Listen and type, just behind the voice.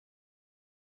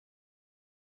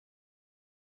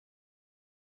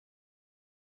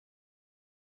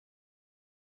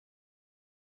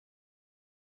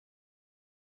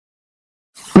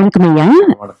வணக்கம் ஐயா.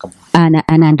 வணக்கம்.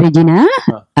 நான் ரெஜினா,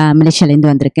 மலேசியாலேருந்து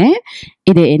வந்திருக்கேன்.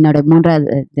 இது என்னோட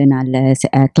 3வது நாள்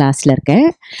கிளாஸ்ல இருக்கேன்.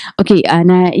 ஓகே,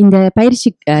 நான் இந்த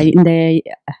பயிற்சி இந்த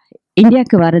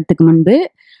இந்தியாவுக்கு வர்றதுக்கு முன்பு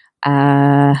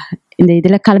இந்த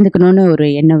இதில் கலந்துக்கணும்னு ஒரு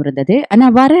எண்ணம் இருந்தது.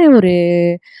 ஆனால் வர ஒரு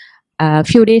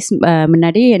ஃபியூ டேஸ்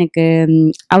முன்னாடி எனக்கு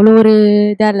அவ்வளோ ஒரு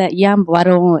இதால் ஏன்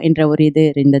வரோம் என்ற ஒரு இது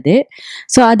இருந்தது.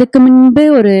 ஸோ அதுக்கு முன்பு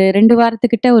ஒரு 2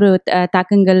 வாரத்துக்கிட்ட ஒரு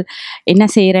தாக்கங்கள், என்ன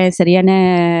செய்கிறேன், சரியான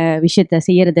விஷயத்த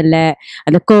செய்யறதில்ல,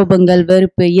 அந்த கோபங்கள்,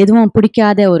 வெறுப்பு, எதுவும்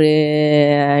பிடிக்காத ஒரு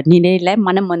நிலையில்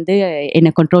மனம் வந்து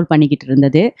என்னை கண்ட்ரோல் பண்ணிக்கிட்டு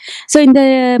இருந்தது. ஸோ இந்த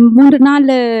 3 நாள்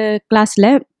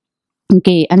கிளாஸில்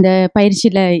ஓகே, அந்த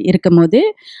பயிற்சியில் இருக்கும் போது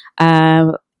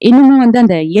இன்னமும் வந்து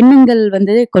அந்த எண்ணங்கள்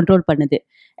வந்து கண்ட்ரோல் பண்ணுது.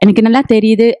 எனக்கு நல்லா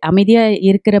தெரியுது, அமைதியாக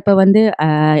இருக்கிறப்ப வந்து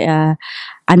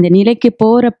அந்த நிலைக்கு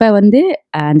போகிறப்ப வந்து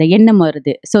அந்த எண்ணம்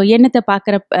வருது. ஸோ எண்ணத்தை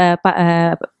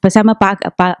பேசாமல்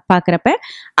பார்க்குறப்ப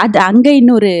அது அங்கே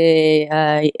இன்னொரு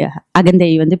அகந்தை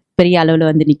வந்து பெரிய அளவில்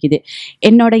வந்து நிற்கிது.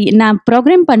 நான்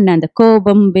ப்ரோக்ராம் பண்ண அந்த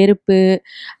கோபம், வெறுப்பு,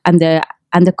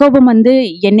 அந்த கோபம் வந்து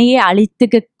என்னையே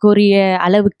அழித்துக்கக்கூடிய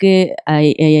அளவுக்கு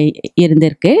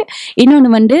இருந்திருக்கு.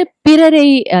 இன்னொன்று வந்து பிறரை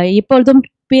எப்பொழுதும்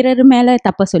பிறர் மேலே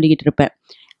தப்ப சொல்லிக்கிட்டு இருப்பேன்.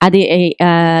 அது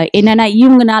என்னன்னா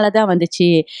இவங்கனால தான் வந்துச்சு.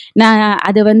 நான்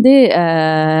அதை வந்து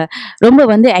ரொம்ப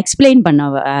வந்து எக்ஸ்பிளைன்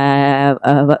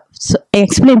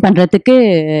பண்ணுறதுக்கு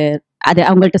அது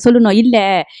அவங்கள்ட்ட சொல்லணும், இல்லை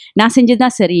நான்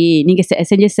செஞ்சதுதான் சரி, நீங்கள்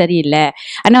செஞ்சது சரியில்லை.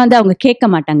 ஆனால் வந்து அவங்க கேட்க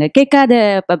மாட்டாங்க. கேட்காத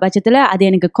பட்சத்தில் அது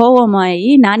எனக்கு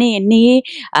கோபமாகி நானே என்னையே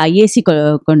ஏசி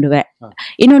கொண்டுவேன்.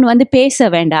 இன்னொன்று வந்து பேச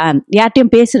வேண்டாம்,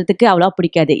 யார்ட்டையும் பேசுறதுக்கு அவ்வளோ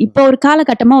பிடிக்காது. இப்போ ஒரு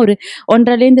காலகட்டமாக ஒரு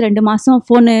 1.5 to 2 மாதம்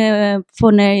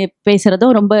ஃபோனு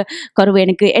பேசுகிறதும் ரொம்ப குறைவு.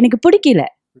 எனக்கு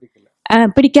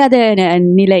பிடிக்காத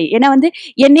நிலை. ஏன்னா வந்து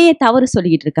என்னையே தவறு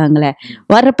சொல்லிக்கிட்டு இருக்காங்களே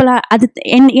வர்றப்பெல்லாம் அது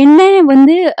என்ன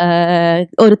வந்து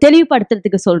ஒரு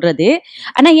தெளிவுபடுத்துறதுக்கு சொல்றது.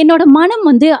 ஆனா என்னோட மனம்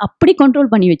வந்து அப்படி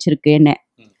கண்ட்ரோல் பண்ணி வச்சிருக்கு என்ன.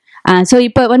 ஸோ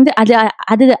இப்போ வந்து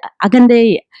அது அகந்தை,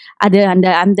 அது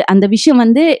அந்த விஷயம்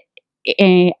வந்து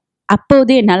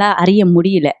அப்போதே என்னால் அறிய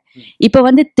முடியல. இப்போ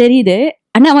வந்து தெரியுது.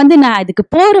 ஆனால் வந்து நான் அதுக்கு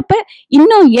போகிறப்ப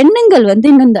இன்னும் எண்ணங்கள் வந்து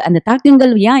இன்னும் அந்த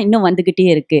தாக்கங்கள் ஏன் இன்னும் வந்துக்கிட்டே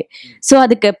இருக்கு. ஸோ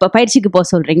அதுக்கு இப்போ பயிற்சிக்கு போக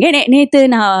சொல்கிறீங்க. நேற்று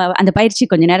நான் அந்த பயிற்சி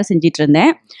கொஞ்ச நேரம் செஞ்சிட்டு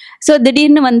இருந்தேன். ஸோ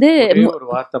திடீர்னு வந்து ஒரு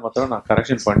வார்த்தை மாத்திரம் நான்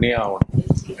கரெக்ஷன் பண்ணி ஆகணும்.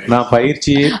 நான்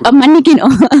பயிற்சியே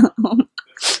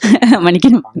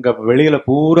மன்னிக்கணும். அங்க வெளியில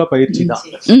பூரா பயிற்சி தான்.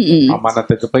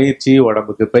 மனத்துக்கு பயிற்சி,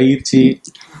 உடம்புக்கு பயிற்சி,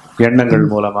 எண்ணங்கள்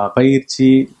மூலமா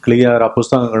பயிற்சி, கிளியரா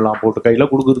புஸ்தகங்கள்லாம் போட்டு கையில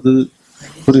கொடுக்கறது.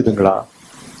 புரியுதுங்களா?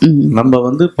 நம்ம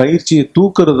வந்து பயிற்சியை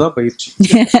தூக்குறது தான் பயிற்சி.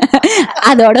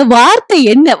 அதோட வார்த்தை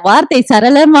என்ன, வார்த்தை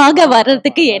சரளமாக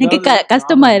வர்றதுக்கு எனக்கு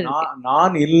கஷ்டமா இருக்கு.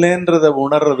 நான் இல்லைன்றத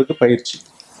உணர்றதுக்கு பயிற்சி.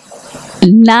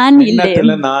 நான்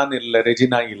இல்லை,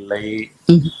 ரெஜினா இல்லை,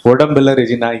 உடம்புல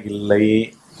ரெஜினா இல்லை.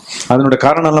 அதனோட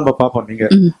காரணம் எல்லாம் பார்ப்போம்.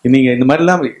 நீங்க இந்த மாதிரி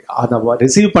எல்லாம் அதை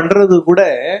ரிசீவ் பண்றது கூட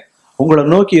உங்களை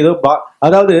நோக்கி ஏதோ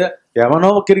அதாவது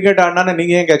எவனோ கிரிக்கெட் ஆடினா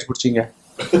நீங்க ஏன் கேட்ச் பிடிச்சீங்க?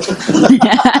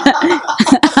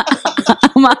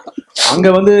 அங்க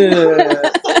வந்து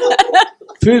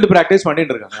ஃபீல்டு பிராக்டிஸ்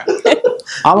பண்ணிட்டு இருக்காங்க.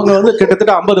 அவங்க வந்து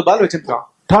கிட்டத்தட்ட 50 பால் வச்சிருக்கான்,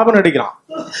 டாப்னு அடிக்கிறான்.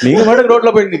 நீங்க மட்டும்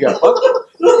ரோட்ல போயிட்டு நிக்க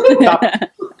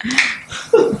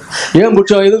ஏன்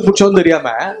பிடிச்சோம் எதுக்கு பிடிச்சோன்னு தெரியாம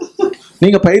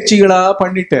நீங்க பயிற்சிகளா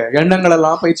பண்ணிட்டு எண்ணங்கள்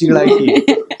எல்லாம் பயிற்சிகளாக்கி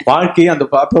வாழ்க்கை அந்த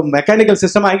மெக்கானிக்கல்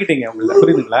சிஸ்டம் ஆகிட்டீங்க. உங்களுக்கு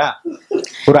புரியுதுங்களா?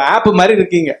 ஒரு ஆப் மாதிரி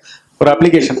இருக்கீங்க, ஒரு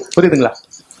அப்ளிகேஷன். புரியுதுங்களா?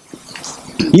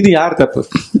 இது யார் தப்பு?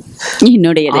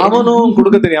 என்னுடைய. அவனும்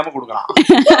கொடுக்க தெரியாம கொடுக்கலாம்.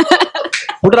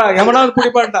 குடுறா, எவனாவது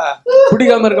குடிப்பான்டா,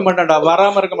 குடிக்காம இருக்க மாட்டான்டா,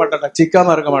 வராம இருக்க மாட்டான்டா,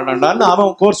 சிக்காம இருக்க மாட்டான்டான்னு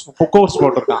அவன் கோர்ஸ்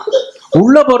போட்டிருக்கான்.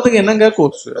 உள்ள போறதுக்கு என்னங்க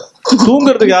கோர்ஸ்?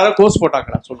 தூங்குறதுக்கு யாரோ கோர்ஸ்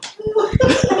போட்டாங்களா? சொல்லுங்க.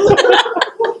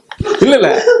 இல்ல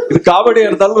இது காமெடியா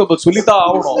இருந்தாலும் நம்ம சொல்லித்தான்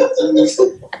ஆகணும்.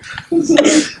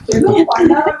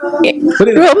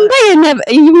 ரொம்ப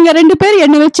இவங்க 2 பேரும்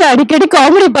என்ன வச்சு அடிக்கடி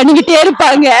காமெடி பண்ணிக்கிட்டே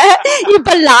இருப்பாங்க.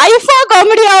 இப்ப லைஃபா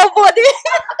காமெடி ஆக போகுது.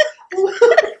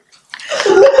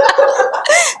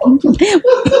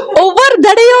 ஒவ்வொரு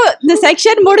தடையும் இந்த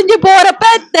செக்ஷன் முடிஞ்சு போறப்ப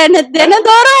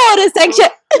தினந்தோறும் ஒரு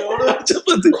செக்ஷன்.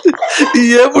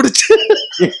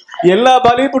 எல்லா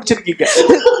பாலையும் பிடிச்சிருக்கீங்க.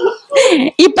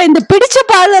 இப்ப இந்த பிடிச்ச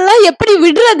பாலெல்லாம் எப்படி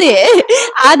விடுறது?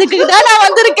 அதுக்கு தான் நான்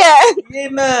வந்திருக்கேன்.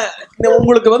 என்ன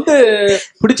உங்களுக்கு வந்து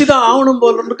பிடிச்சுதான் ஆகணும்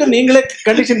போல நீங்களே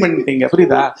கண்டிஷன் பண்ணிட்டீங்க.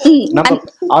 புரியுதா? நம்ம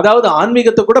அதாவது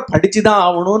ஆன்மீகத்தை கூட படிச்சுதான்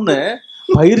ஆகணும்னு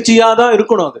பயிற்சியா தான்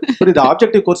இருக்கணும். அது புரியுது?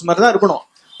 ஆப்ஜெக்டிவ் கோர்ஸ் மாதிரி தான் இருக்கணும்.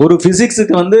 ஒரு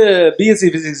பிசிக்ஸுக்கு வந்து பிஎஸ்சி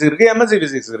பிசிக்ஸ் இருக்கு, எம்எஸ்சி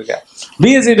பிசிக்ஸ் இருக்கு.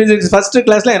 பிஎஸ்சி பிசிக்ஸ் ஃபர்ஸ்ட்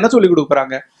கிளாஸ்ல என்ன சொல்லி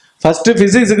கொடுக்குறாங்க? ஃபர்ஸ்ட்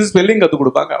பிசிக்ஸுக்கு ஸ்பெல்லிங் கற்றுக்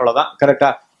கொடுப்பாங்க, அவ்வளவுதான். கரெக்டா?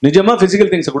 நிஜமா பிசிக்கல்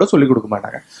திங்ஸை கூட சொல்லிக் கொடுக்க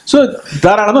மாட்டாங்க. ஸோ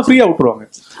தாராளமாக ஃப்ரீயாக விட்டுருவாங்க.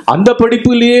 அந்த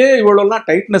படிப்புலேயே இவ்வளோலாம்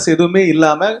டைட்னஸ் எதுவுமே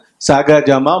இல்லாமல்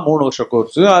சகஜமாக 3 வருஷம்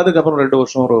கோர்ஸு, அதுக்கப்புறம் 2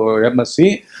 வருஷம் ஒரு எம்எஸ்சி,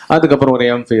 அதுக்கப்புறம் ஒரு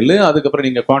எம்ஃபில், அதுக்கப்புறம்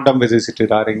நீங்கள் குவாண்டம்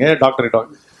பிசிசிஸ்ட் ஆறீங்க, டாக்டரேட்.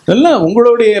 இதெல்லாம்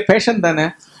உங்களுடைய பேஷன் தானே.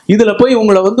 இதில் போய்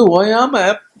உங்களை வந்து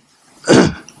ஓயாமல்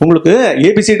உங்களுக்கு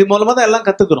ஏபிசிடி மூலமாக தான் எல்லாம்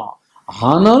கற்றுக்குறோம்.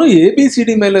 ஆனாலும்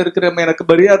ஏபிசிடி மேலே இருக்கிற எனக்கு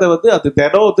மரியாதை வந்து அது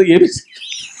தினம் வந்து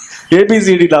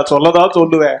ஏபிசிடி நான் சொல்லதான்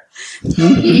சொல்லுவேன்.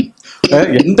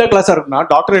 எந்த கிளாஸா இருக்கு, நான்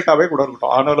டாக்டரேட்டாவே கூட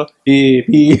இருக்கட்டும், ஆனாலும்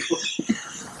ஏபி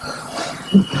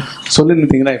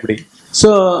சொல்லிருந்தீங்கன்னா இப்படி. ஸோ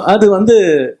அது வந்து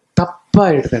தப்பா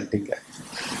எடுத்துட்டீங்க.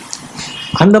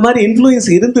 அந்த மாதிரி இன்ஃப்ளூயன்ஸ்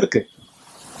இருந்திருக்கு.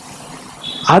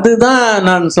 அதுதான்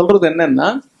நான் சொல்றது என்னன்னா,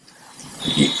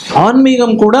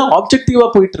 ஆன்மீகம் கூட ஆப்ஜெக்டிவா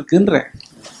போயிட்டு இருக்குன்றேன்.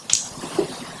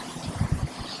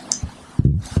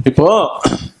 இப்போ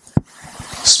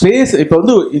ஸ்பேஸ், இப்போ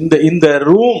வந்து இந்த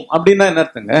ரூம் அப்படின்னா என்ன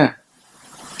அர்த்தங்க?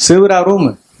 செவரா ரூம்,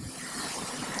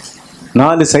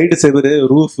 4 சைடு செவரு,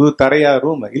 ரூஃப், தரையா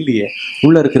ரூம் இல்லையே,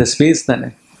 உள்ள இருக்கிற ஸ்பேஸ் தானே.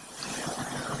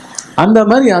 அந்த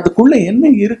மாதிரி அதுக்குள்ள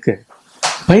என்ன இருக்கு?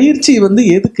 பயிற்சி வந்து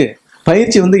எதுக்கு?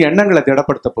 பயிற்சி வந்து எண்ணங்களை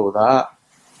திடப்படுத்த போகுதா?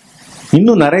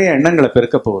 இன்னும் நிறைய எண்ணங்களை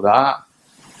பெருக்க போகுதா?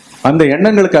 அந்த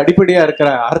எண்ணங்களுக்கு அடிப்படையா இருக்கிற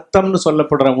அர்த்தம்னு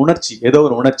சொல்லப்படுற உணர்ச்சி, ஏதோ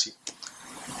ஒரு உணர்ச்சி,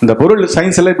 இந்த பொருள்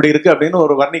சயின்ஸ் எல்லாம் இப்படி இருக்கு அப்படின்னு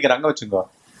ஒரு வர்ணிக்கிறாங்க வச்சுக்கோ.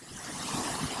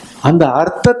 அந்த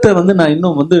அர்த்தத்தை வந்து நான்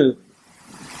இன்னும் வந்து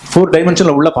 4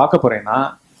 டைமென்ஷன்ல உள்ள பார்க்க போறேன்னா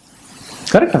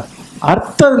கரெக்டா?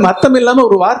 அர்த்தம் இல்லாம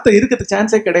ஒரு வார்த்தை இருக்கிறதுக்கு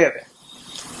சான்ஸே கிடையாது.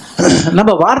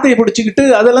 நம்ம வார்த்தையை பிடிச்சிக்கிட்டு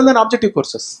அதெல்லாம் தான் ஆப்ஜெக்டிவ்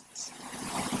கோர்சஸ்.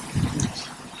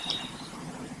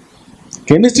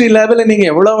 கெமிஸ்ட்ரி லேபில் நீங்க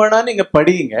எவ்வளவு வேணா நீங்க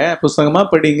படிங்க, புஸ்தகமா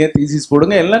படிங்க, தீசிஸ்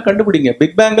போடுங்க, எல்லாம் கண்டுபிடிங்க.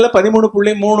 பிக் பேங்க்ல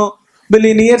 13.3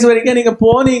 பில்லியன் இயர்ஸ் வரைக்கும் நீங்க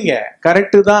போனீங்க,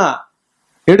 கரெக்டு தான்.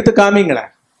 எடுத்து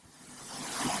காமிங்களேன்.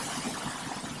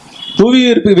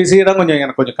 புவியீர்ப்பு விசையை தான்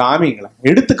எனக்கு கொஞ்சம் காமிங்களேன்,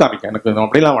 எடுத்து காமிக்க. எனக்கு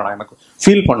அப்படிலாம் வேணாம், எனக்கு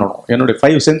ஃபீல் பண்ணணும். என்னுடைய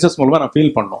 5 சென்சஸ் மூலமா நான்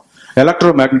ஃபீல் பண்ணணும்.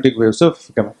 Electro magnetic waves.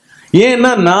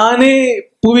 ஏன்னா நானே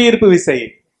புவியீர்ப்பு விசை,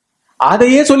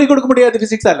 அதையே சொல்லிக் கொடுக்க முடியாது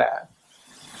பிசிக்ஸால.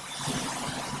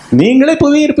 நீங்களே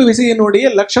புவியீர்ப்பு விசையினுடைய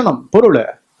லட்சணம், பொருள்.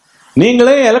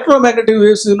 நீங்களே எலக்ட்ரோ மேக்னெட்டிக்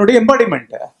வேவ்ஸினுடைய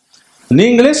எம்பாடிமெண்ட்.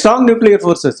 நீங்களே ஸ்ட்ராங் நியூக்ளியர்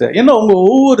ஃபோர்ஸஸ். ஏன்னா உங்க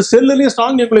ஒவ்வொரு செல்லுலயும்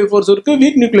ஸ்ட்ராங் நியூக்ளியர் ஃபோர்ஸ் இருக்கு,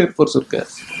 வீக் நியூக்ளியர் ஃபோர்ஸ் இருக்கு.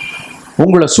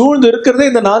 உங்களை சூழ்ந்து இருக்கிறதே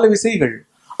இந்த 4 விசைகள்.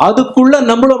 அதுக்குள்ள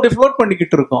நம்மளும் அப்படி ஃப்ளோட்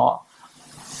பண்ணிக்கிட்டு இருக்கோம்.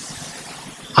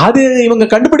 அது இவங்க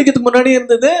கண்டுபிடிக்கிறதுக்கு முன்னாடி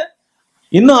இருந்தது.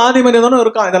 இன்னும் ஆதி மனிதனும்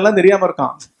இருக்கான், இதெல்லாம் தெரியாம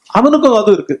இருக்கான், அவனுக்கும்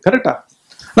அது இருக்கு. கரெக்டா?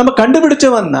 நம்ம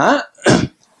கண்டுபிடிச்சவன்னா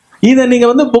இதை நீங்க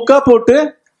வந்து புக்கா போட்டு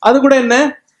அது கூட என்ன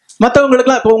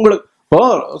மற்றவங்களுக்குலாம், இப்போ உங்களுக்கு இப்போ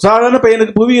சாதாரண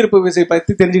பையனுக்கு புவியீர்ப்பு விசை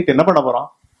பற்றி தெரிஞ்சுக்கிட்டு என்ன பண்ண போறோம்?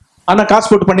 ஆனா காசு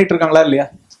போட்டு பண்ணிட்டு இருக்காங்களா இல்லையா?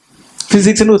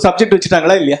 பிசிக்ஸ்னு ஒரு சப்ஜெக்ட்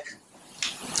வச்சுட்டாங்களா இல்லையா?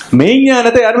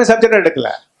 மெய்ஞானத்தை யாருமே சப்ஜெக்ட் எடுக்கல.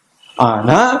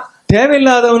 ஆனா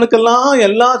தேவையில்லாதவனுக்கெல்லாம்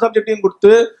எல்லா சப்ஜெக்டையும்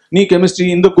கொடுத்து நீ கெமிஸ்ட்ரி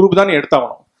இந்த குரூப் தான் நீ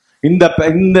எடுத்தாகணும். இந்த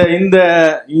இந்த இந்த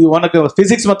உனக்கு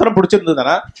பிசிக்ஸ் மாத்திரம்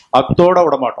பிடிச்சிருந்ததுன்னா அத்தோட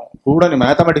விட மாட்டோம், கூட நீ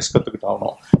மேத்தமெட்டிக்ஸ்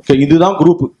கத்துக்கிட்டாகணும். இதுதான்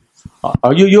குரூப்.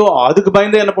 ஐயோ அதுக்கு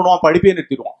பயந்து என்ன பண்ணுவான்? படிப்பே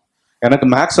நிறுத்திடுவான். எனக்கு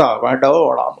மேக்ஸா வேண்டாவோ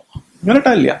ஓடாமோ.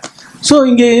 கரெக்டா இல்லையா? ஸோ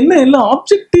இங்க என்ன எல்லாம்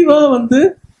ஆப்ஜெக்டிவா வந்து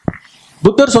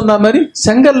புத்தர் சொன்ன மாதிரி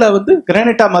செங்கல்ல வந்து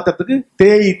கிரானைட்டா மாத்துறதுக்கு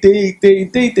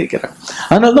தேய்க்கிறேன்.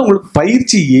 அதனாலதான் உங்களுக்கு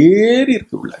பயிற்சி ஏறி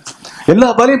இருக்கு. உள்ள எல்லா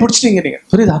பாலையும் பிடிச்சிட்டீங்க நீங்க,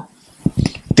 புரியுதா?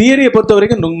 தியரியை பொறுத்த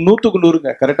வரைக்கும் 100க்கு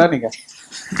 100ங்க. கரெக்டா? நீங்க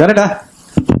கரெக்டா?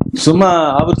 சும்மா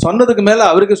அவர் சொன்னதுக்கு மேல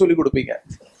அவருக்கே சொல்லி கொடுப்பீங்க.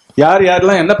 யார்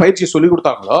யாரெல்லாம் என்ன பயிற்சியை சொல்லி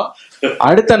கொடுத்தாங்களோ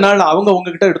அடுத்த நாள் அவங்க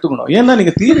உங்ககிட்ட எடுத்துக்கணும். ஏன்னா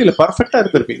நீங்க தியரியில பர்ஃபெக்டா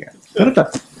இருந்திருப்பீங்க. கரெக்டா?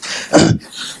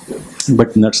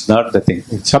 But that's not the thing.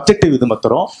 Subjective இது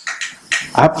மாத்திரம்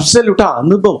அப்சல்யூட்டா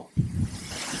அனுபவம்.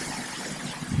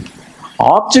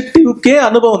 ஆப்ஜெக்டிவ்க்கே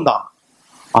அனுபவம் தான்.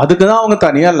 அதுக்குதான் அவங்க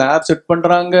தனியா லேப் செட்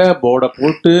பண்றாங்க, போர்டை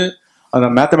போட்டு அந்த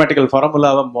மேத்தமெட்டிக்கல்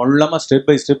ஃபார்முலாவை மொல்லமா ஸ்டெப்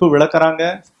பை ஸ்டெப் விளக்குறாங்க.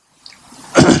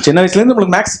 சின்ன வயசுல இருந்து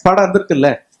உங்களுக்கு மேக்ஸ் பாடம் இருந்திருக்குல்ல,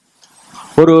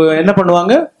 ஒரு என்ன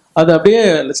பண்ணுவாங்க, அது அப்படியே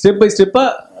ஸ்டெப் பை ஸ்டெப்பா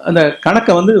அந்த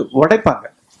கணக்கை வந்து உடைப்பாங்க.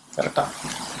 கரெக்டா?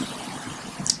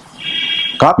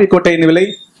 காப்பி கொட்டையின் விலை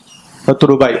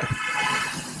 10 ரூபாய்,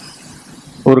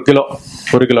 1 கிலோ.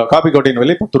 1 கிலோ காப்பி கொட்டையின்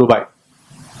விலை 10 ரூபாய்.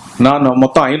 நான்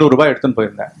மொத்தம் 500 ரூபாய் எடுத்துன்னு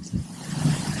போயிருந்தேன்.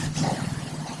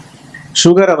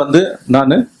 சுகரை வந்து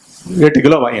நான் 8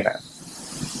 கிலோ வாங்கினேன்,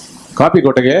 காப்பி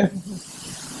கொட்டையை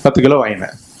 10 கிலோ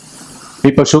வாங்கினேன்.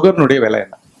 இப்ப சுகர்னுடைய விலை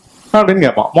என்ன அப்படின்னு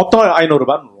கேட்பான். மொத்தம் 500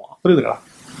 ரூபான்னு. புரியுதுங்களா?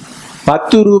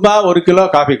 10 ரூபாய் 1 கிலோ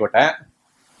காப்பி கொட்டை.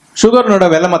 சுகர்னோட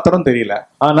விலை மாத்திரம் தெரியல,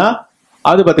 ஆனா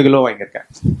அது 10 கிலோ வாங்கியிருக்கேன்.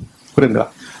 புரியுதுங்களா?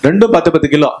 ரெண்டும் 10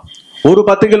 கிலோ. ஒரு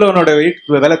 10 கிலோனோட வெயிட்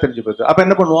விலை தெரிஞ்சு போகுது. அப்ப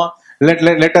என்ன பண்ணுவோம்?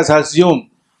 let us assume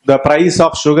the price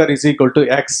of sugar is equal to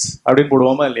x அப்படின்னு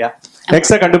போடுவோமா இல்லையா?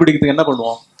 எக்ஸை கண்டுபிடிக்கிறதுக்கு என்ன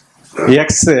பண்ணுவோம்?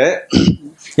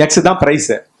 எக்ஸ் தான்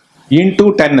price. Into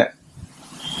 10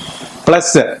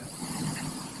 plus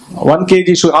 1 kg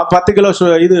 10 kilo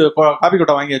இது காபி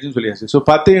கொட்டை வாங்கியாச்சுன்னு சொல்லியாச்சு. ஸோ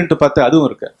 10 × 10 அதுவும்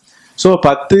இருக்கு. ஸோ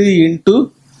 10 ×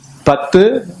 10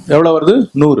 எவ்வளோ வருது?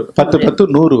 100. 10 10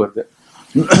 100 வருது.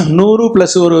 100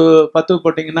 பிளஸ் ஒரு 10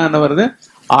 போட்டிங்கன்னா என்ன வருது?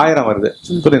 1000 வருது.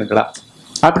 புரியுதுங்களா?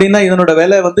 அப்படின்னா இதனோட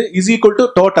விலை வந்து is equal to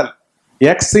total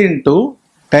X into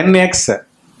 10x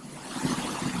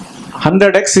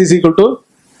 100x is equal to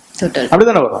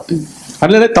அப்படிதானே வரும்.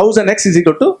 அதில் 1000x இஸ்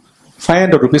ஈக்குவல் டு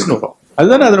 500 rupeesனு வரும்.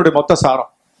 அதுதானே அதனுடைய மொத்த சாரம்.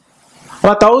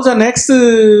 1000x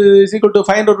இஸ் ஈக்குவல் டு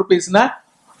 500 rupeesனா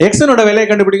எக்ஸனோட விலையை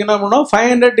கண்டுபிடிக்கணும்.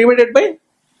 500 டிவைடட் பை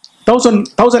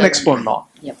 1000x போடணும்.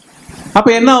 அப்ப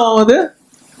என்ன ஆகுது?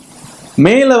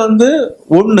 மேல வந்து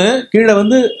 1, கீழே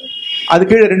வந்து அது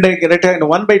கீழே 2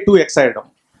 1/2x ஆயிடும்.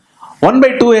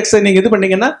 1/2x நீங்க இது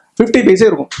பண்ணீங்கன்னா 50 பைசே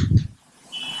இருக்கும்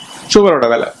சுகரோட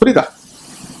விலை. புரியுதா?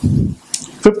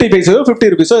 50 பைசோ 50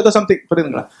 rupees ஏதோ சம்திங்.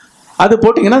 புரியுதுங்களா? அது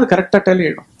போட்டீங்கன்னா அது கரெக்டா டேலி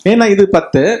ஆயிடும். ஏன்னா இது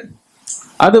 10,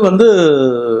 அது வந்து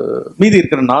மீதி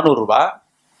இருக்கிற 400 ரூபாய்.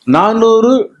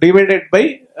 400 divided by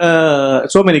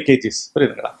so many KGs.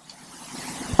 புரியுதுங்களா?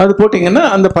 அது போட்டீங்கன்னா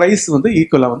அந்த பிரைஸ் வந்து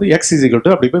ஈக்குவலா வந்து எக்ஸ் இஸ் ஈக்குவல்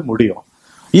டு அப்படி போய் முடியும்.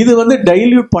 இது வந்து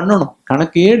டைல்யூட் பண்ணணும்,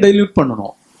 கணக்கையே டைல்யூட்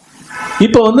பண்ணணும்.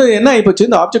 இப்போ வந்து என்ன ஆயிப்போச்சு?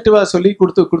 இந்த ஆப்ஜெக்டிவா சொல்லி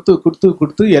கொடுத்து கொடுத்து கொடுத்து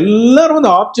கொடுத்து எல்லாரும்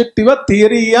வந்து ஆப்ஜெக்டிவா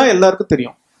தியரியா எல்லாருக்கும்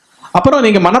தெரியும். அப்புறம்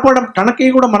நீங்க மனப்பாடம்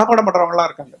கணக்கையே கூட மனப்பாடம் பண்றவங்களா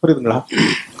இருக்காங்க. புரியுதுங்களா?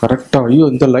 கரெக்டா ஐயோ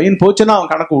இந்த லைன் போச்சுன்னா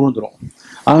அவன் கணக்கு விழுந்துரும்.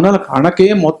 அதனால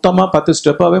கணக்கையே மொத்தமா 10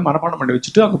 ஸ்டெப்பாவே மனப்பாடம் பண்ணி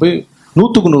வச்சுட்டு அங்க போய்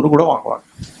 100க்கு 100 கூட வாங்குவாங்க.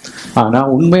 ஆனா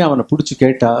உண்மையை அவனை பிடிச்சி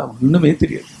கேட்டா ஒண்ணுமே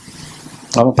தெரியாது.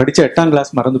 அவன் படிச்ச 8ஆம்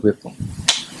கிளாஸ் மறந்து போயிருக்கும்,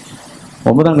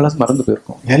 9ஆம் கிளாஸ் மறந்து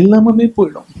போயிருக்கும், எல்லாமே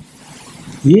போயிடும்.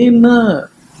 ஏன்னா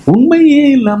உண்மையே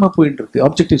இல்லாம போயிட்டு இருக்கு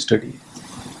ஆப்ஜெக்டிவ் ஸ்டடி.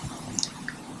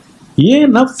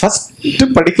 ஏன்னா ஃபர்ஸ்ட்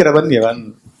படிக்கிறவன் எவன்?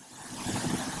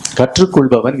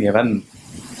 கற்றுக்கொள்பவன் எவன்?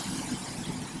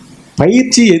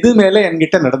 பயிற்சி எது மேல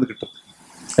என்கிட்ட நடந்துகிட்டு இருக்கு.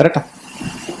 கரெக்டா?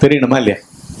 தெரியணுமா இல்லையா?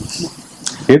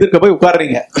 எதிர்க்க போய்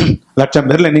உட்காடுறீங்க, 1,00,000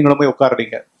 பேர்ல நீங்களும் போய்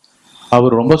உட்காடுறீங்க.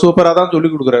 அவர் ரொம்ப சூப்பரா தான் சொல்லி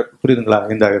கொடுக்குறாரு. புரியுதுங்களா?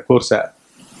 இந்த கோர்ஸ.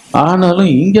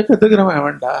 ஆனாலும் இங்க கத்துக்கிறவன்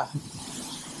வேண்டா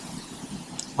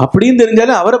அப்படின்னு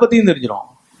தெரிஞ்சாலே அவரை பத்தியும் தெரிஞ்சிடும்.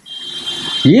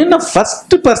 ஏன்னா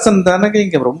ஃபர்ஸ்ட் பர்சன் தானங்க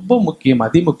இங்க ரொம்ப முக்கியம்,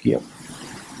 அதி முக்கியம்.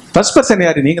 ஃபர்ஸ்ட் பர்சன்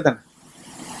யாரு? நீங்க தானே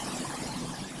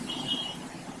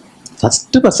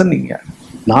ஃபர்ஸ்ட் பர்சன். நீங்க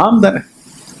நாம் தானே.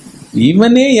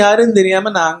 இவனே யாருன்னு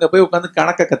தெரியாம நான் அங்க போய் உட்காந்து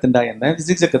கணக்க கத்துண்டா என்ன,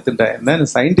 பிசிக்ஸ கத்துண்டா என்ன,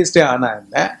 சயின்டிஸ்டே ஆனா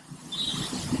என்ன?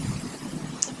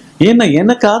 ஏன்னா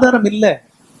எனக்கு ஆதாரம் இல்ல.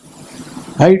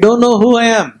 I don't know who I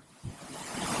ஆம்.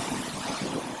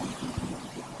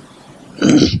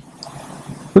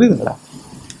 புரியுதுங்களா?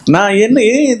 நான் என்ன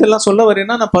ஏன் இதெல்லாம் சொல்ல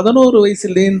வரேன்னா, நான் 11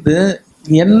 வயசுலேருந்து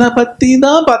என்னை பத்தி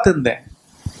தான் பார்த்துருந்தேன்.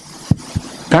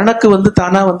 கணக்கு வந்து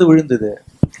தானா வந்து விழுந்தது,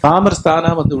 காமர்ஸ் தானா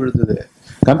வந்து விழுந்தது,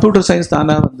 கம்ப்யூட்டர் சயின்ஸ்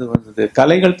தானா வந்து விழுந்தது,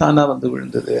 கலைகள் தானா வந்து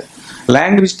விழுந்தது,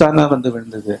 லாங்குவேஜ் தானா வந்து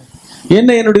விழுந்தது.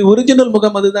 என்ன என்னுடைய ஒரிஜினல்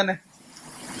முகம் அதுதானே.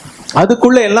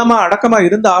 அதுக்குள்ள எல்லாமா அடக்கமா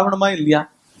இருந்து ஆகணுமா இல்லையா?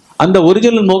 அந்த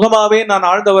ஒரிஜினல் முகமாவே நான்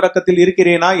ஆழ்ந்த உறக்கத்தில்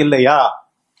இருக்கிறேனா இல்லையா?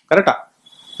 கரெக்டா?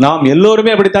 நாம்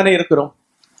எல்லோருமே அப்படித்தானே இருக்கிறோம்.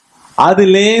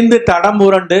 அதுலேந்து தடம்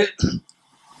புரண்டு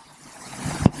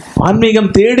ஆன்மீகம்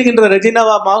தேடுகின்ற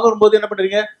ரஜினாவா மாறும் போது என்ன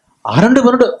பண்றீங்க? அரண்டு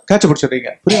புரண்டு கேட்ச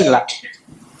பிடிச்சிடுறீங்க. புரியுதுங்களா?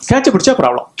 கேட்ச பிடிச்சா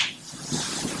ப்ராப்ளம்.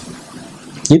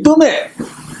 எதுவுமே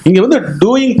இங்க வந்து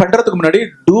டூயிங் பண்றதுக்கு முன்னாடி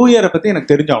டூயரை பத்தி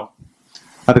எனக்கு தெரிஞ்சாகும்.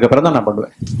 அதுக்கப்புறம் தான் நான்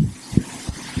பண்ணுவேன்.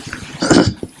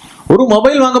 ஒரு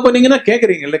மொபைல் வாங்க போனீங்கன்னா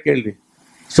கேட்குறீங்கல்ல கேள்வி,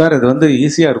 சார் இது வந்து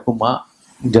ஈஸியா இருக்குமா?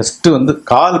 ஜஸ்ட் வந்து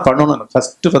கால் பண்ணணும்.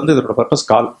 ஃபர்ஸ்ட் வந்து இதோட பர்பஸ்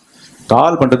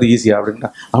கால் பண்றது ஈஸியா அப்படின்னா,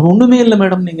 அவன் ஒண்ணுமே இல்லை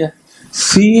மேடம். நீங்க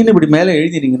சீனு இப்படி மேலே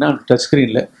எழுதினீங்கன்னா டச்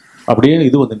ஸ்கிரீன்ல அப்படியே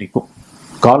இது வந்து நிற்கும்,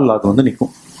 கால் லாக் வந்து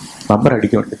நிற்கும். நம்பர்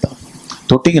அடிக்க வேண்டியதுதான்,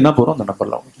 தொட்டிங்கன்னா போறோம் அந்த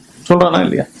நம்பர்லாம் சொல்றானா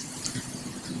இல்லையா?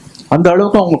 அந்த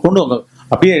அளவுக்கு அவங்க கொண்டு வாங்க.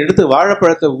 அப்படியே எடுத்து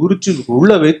வாழைப்பழத்தை உரிச்சு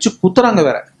உள்ள வச்சு குத்துறாங்க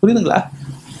வேற. புரியுதுங்களா?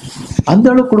 அந்த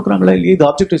அளவுக்கு கொடுக்குறாங்களா இல்லையா? இது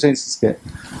ஆப்ஜெக்டிவ் சயின்சஸ்க்கு.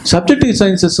 சப்ஜெக்டிவ்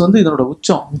சயின்சஸ் வந்து இதனோட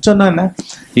உச்சம்னா என்ன?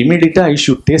 இமீடியட்டா ஐ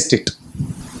ஷுட் டேஸ்ட் இட்.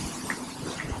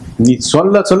 நீ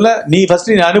சொல்ல சொல்ல நீ ஃபர்ஸ்ட்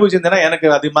நீ அனுபவிச்சிருந்தேன்னா எனக்கு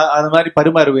அது மாதிரி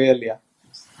பரிமாறுவே இல்லையா?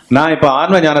 நான் இப்ப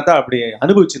ஆன்ம ஞானத்தை அப்படி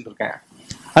அனுபவிச்சுட்டு இருக்கேன்.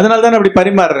 அதனால தானே அப்படி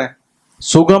பரிமாறுறேன்.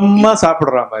 சுகமா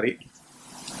சாப்பிடுற மாதிரி,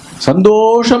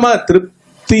 சந்தோஷமா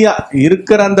திருப்தியா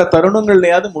இருக்கிற அந்த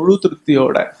தருணங்கள்லயாவது முழு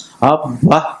திருப்தியோட,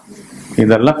 அப்பா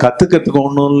இதெல்லாம் கத்துக்கிறதுக்கு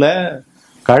ஒண்ணும் இல்லை,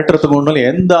 கழட்டுறதுக்கு ஒண்ணும் இல்லை,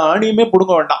 எந்த ஆணியுமே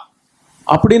பிடுங்க வேண்டாம்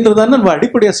அப்படின்றதான நம்ம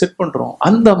அடிப்படையா செட் பண்றோம்.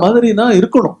 அந்த மாதிரி தான்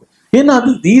இருக்கணும். ஏன்னா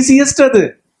அது ஈஸியஸ்ட். அது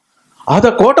அதை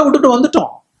கோட்டை விட்டுட்டு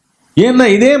வந்துட்டோம். ஏன்னா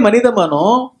இதே மனித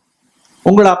மனம்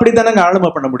உங்களை அப்படித்தானங்க ஆளுமை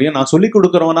பண்ண முடியும். நான் சொல்லி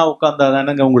கொடுக்குறவனா உட்காந்தா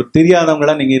தானங்க. உங்களுக்கு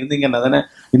தெரியாதவங்களா நீங்க இருந்தீங்கன்னா தானே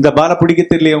இந்த பாலை பிடிக்க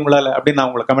தெரியலையே உங்களால அப்படின்னு நான்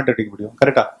உங்களை கமெண்ட் அடிக்க முடியும்.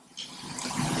 கரெக்டா?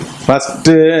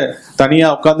 ஃபர்ஸ்ட் தனியா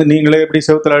உட்காந்து நீங்களே எப்படி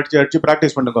செவுத்துல அடிச்சு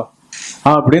பிராக்டிஸ் பண்ணுங்க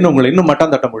அப்படின்னு உங்களை இன்னும்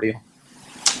மட்டம் தட்ட முடியும்.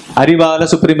 அறிவால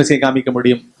சுப்ரீமசியை காமிக்க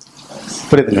முடியும்.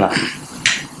 புரியுதுங்களா?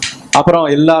 அப்புறம்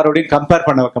எல்லாரோடையும் கம்பேர்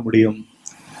பண்ண வைக்க முடியும்.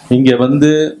 இங்க வந்து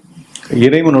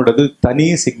இறைவனோடது தனி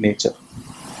சிக்னேச்சர்.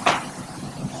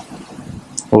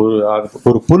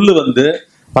 ஒரு புல்லு வந்து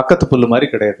பக்கத்து புல்லு மாதிரி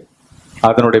கிடையாது.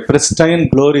 அதனுடைய பிரிஸ்டைன்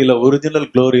குளோரியில, ஒரிஜினல்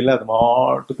குளோரியில அது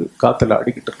மாட்டுக்கு காத்துல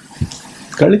அடிக்கிட்டு இருக்கு,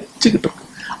 கழிச்சுக்கிட்டு இருக்கு.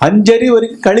 5 அடி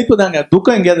வரைக்கும் கழிப்பு தாங்க.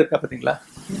 துக்கம் எங்கேயாவது இருக்கா பாத்தீங்களா?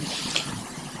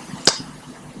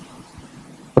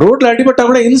 ரோட்ல அடிபட்டா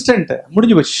கூட இன்ஸ்டன்ட்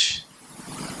முடிஞ்சு போச்சு.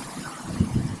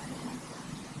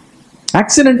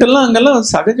 ஆக்சிடென்ட் எல்லாம் அங்கெல்லாம்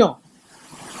சகஜம்.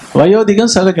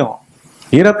 வயோதிகம் சகஜம்,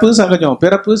 இறப்பு சகஜம்,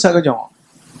 பிறப்பு சகஜம்,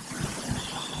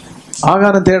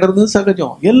 ஆகாரம் தேடுறது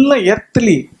சகஜம். எல்லாம்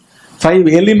எர்த்லி 5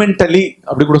 எலிமெண்டலி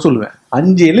அப்படி கூட சொல்லுவேன்.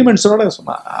 5 எலிமெண்ட்ஸோட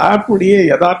சும்மா அப்படியே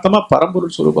யதார்த்தமா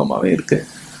பரம்பொருள் சுரூபமாவே இருக்கு.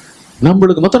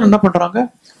 நம்மளுக்கு மொத்தம் என்ன பண்றாங்க,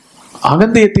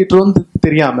 அகந்தையை தீட்டு வந்து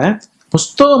தெரியாம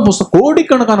புஸ்தகம்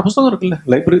கோடிக்கணக்கான புஸ்தகம் இருக்குல்ல,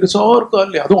 லைப்ரரிஸோ இருக்கா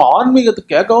இல்லையா, அதுவும்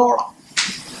ஆன்மீகத்துக்கு கேட்கலாம்.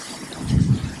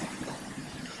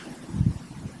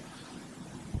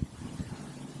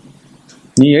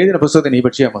 நீ எழுதின புஸ்தகத்தை நீ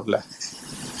படிச்சியா? முதல்ல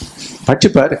படிச்சு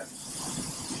பாரு.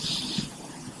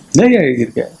 நிறைய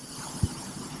எழுதியிருக்க.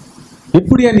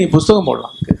 எப்படியா நீ புஸ்தகம்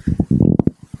போடலாம்?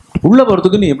 உள்ள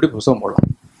போறதுக்கு நீ எப்படி புஸ்தகம் போடலாம்?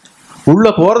 உள்ள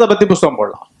போறதை பத்தி புஸ்தகம்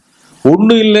போடலாம்.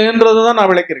 ஒண்ணு இல்லைன்றதான்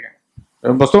நான் விளக்கிருக்கேன்.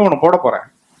 புஸ்தகம் ஒண்ணு போட போறேன்.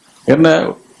 என்ன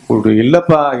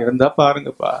இல்லப்பா, இருந்தா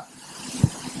பாருங்கப்பா.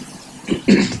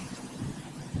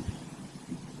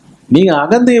 நீங்க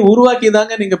அகந்தையை உருவாக்கி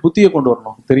தாங்க நீங்க புத்தியை கொண்டு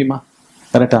வரணும், தெரியுமா?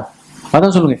 கரெக்டா?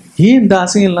 அதான் சொல்லுங்க. ஏன் இந்த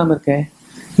ஆசையும் இல்லாம இருக்க?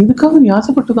 இதுக்காக நீ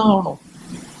ஆசைப்பட்டு தான் ஆகணும்.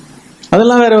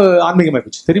 அதெல்லாம் வேற ஆன்மீகமா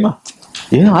போச்சு, தெரியுமா?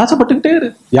 ஏன் ஆசைப்பட்டுக்கிட்டே இரு,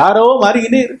 யாரோ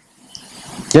மாறிக்கிட்டே இரு,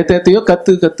 ஏத்தையோ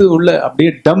கத்து உள்ள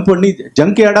அப்படியே டம்ப் பண்ணி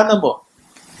ஜங்கி ஆடா. நம்ம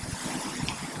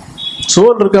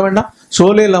சோல் இருக்க வேண்டாம்,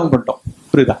 சோலே இல்லாம பண்ணிட்டோம்.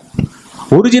 புரியுதா?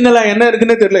 ஒரிஜினலா என்ன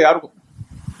இருக்குன்னே தெரியல யாருக்கும்.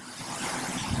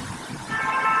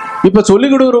 இப்ப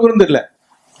சொல்லிக் கொடுக்குறவங்க தெரியல.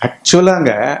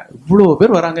 ஆக்சுவலாங்க இவ்வளவு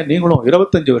பேர் வராங்க. நீங்களும்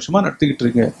 25 வருஷமா நடத்திக்கிட்டு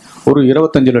இருக்கீங்க. ஒரு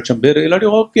 25 லட்சம் பேர், இல்லாட்டி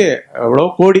ஓகே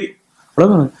எவ்வளவு கோடி.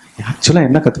 ஆக்சுவலா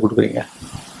என்ன கத்துக் கொடுக்குறீங்க?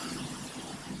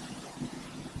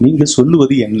 நீங்க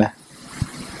சொல்லுவது என்ன?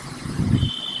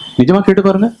 நிஜமா கேட்டு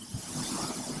பாருங்க.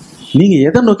 நீங்க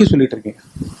எதை நோக்கி சொல்லிட்டு இருக்கீங்க?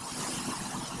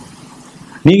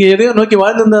 நீங்க எதையோ நோக்கி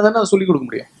வாழ்ந்திருந்தா தானே அதை சொல்லிக் கொடுக்க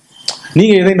முடியும்.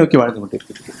 நீங்க எதை நோக்கி வாழ்ந்து கொண்டு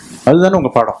இருக்கிறீங்க? அதுதானே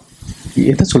உங்க பாடம்.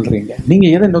 எதை சொல்றீங்க? நீங்க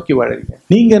எதை நோக்கி வாழறீங்க?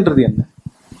 நீங்கன்றது என்ன?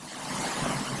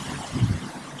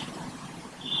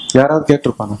 யாராவது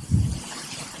கேட்டிருப்பாங்க.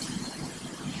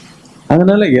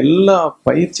 அதனால எல்லா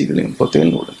பயிற்சிகளையும்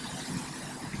பொத்தையில் விடுங்க.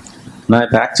 நான்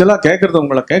இப்ப ஆக்சுவலா கேட்கறது,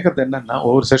 உங்களை கேட்கறது என்னன்னா,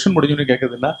 ஒவ்வொரு செஷன் முடிஞ்சோன்னு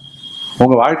கேட்கறதுன்னா,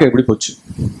 உங்க வாழ்க்கை எப்படி போச்சு,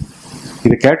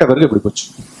 இது கேட்ட பிறகு எப்படி போச்சு.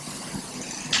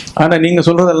 ஆனா நீங்க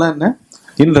சொல்றதெல்லாம் என்ன,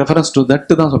 இன் ரெஃபரன்ஸ் டு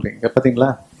தட் தான் சொல்றீங்க. பாத்தீங்களா?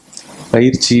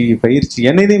 பயிற்சி பயிற்சி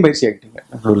என்னையும் பயிற்சி ஆகிட்டீங்க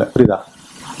நடுவில். புரியுதா?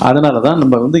 அதனாலதான்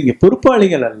நம்ம வந்து இங்க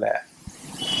பொறுப்பாளிகள் அல்ல.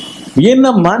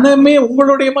 என்ன மனமே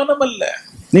உங்களுடைய மனம் அல்ல.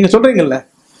 நீங்க சொல்றீங்கல்ல,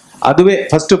 அதுவே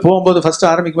ஃபர்ஸ்ட் போகும்போது, ஃபர்ஸ்ட்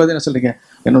ஆரம்பிக்கும் போது என்ன சொல்றீங்க,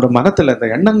 என்னோட மனத்துல இந்த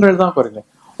எண்ணங்கள் தான் பாருங்க.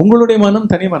 உங்களுடைய மனம்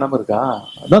தனி மனம் இருக்கா?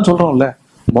 அதான் சொல்றோம்ல,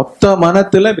 மொத்த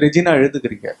மனத்துல ரெஜினா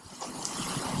எழுதுக்கிறீங்க.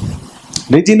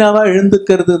 ரெஜினாவா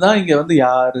எழுந்துக்கிறது தான் இங்க வந்து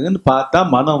யாருன்னு பார்த்தா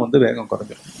மனம் வந்து வேகம்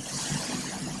குறைஞ்சிடும்.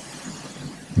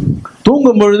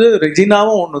 தூங்கும் பொழுது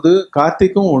ரெஜினாவும் ஒண்ணுது,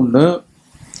 கார்த்திக்கும் ஒண்ணு,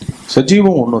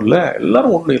 சஜீவும் ஒண்ணும் இல்ல,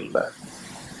 எல்லாரும் ஒண்ணு இல்ல.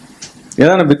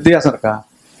 ஏதாவது வித்தியாசம் இருக்கா?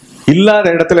 இல்லாத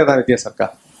இடத்துல ஏதாவது வித்தியாசம் இருக்கா?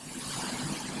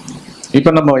 இப்ப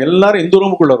நம்ம எல்லாரும் இந்த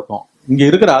ரூமுக்குள்ள இருக்கோம். இங்க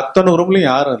இருக்கிற அத்தனை ரூம்லயும்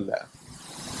யாரும் இல்லை.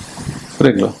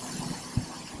 புரியுங்களா?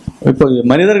 இப்போ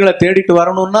மனிதர்களை தேடிட்டு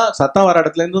வரணும்னா சத்தம் வர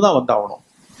இடத்துல இருந்து தான் வந்தாகணும்.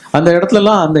 அந்த இடத்துல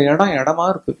எல்லாம் அந்த இடம் இடமா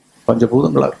இருக்கு,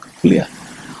 பஞ்சபூதங்களா இருக்கு இல்லையா?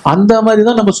 அந்த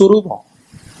மாதிரிதான் நம்ம சொரூபம்.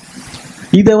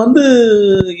 இத வந்து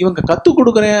இவங்க கத்துக்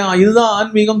கொடுக்குறேன், இதுதான்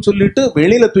ஆன்மீகம் சொல்லிட்டு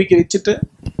வெளியில தூக்கி வச்சுட்டு,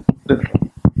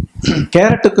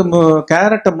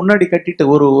 கேரட்டை முன்னாடி கட்டிட்டு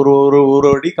ஒரு ஒரு ஒரு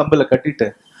அடி கம்பல கட்டிட்டு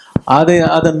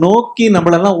அதை நோக்கி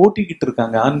நம்மளெல்லாம் ஓட்டிக்கிட்டு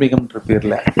இருக்காங்க ஆன்மீகம்ன்ற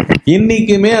பேர்ல.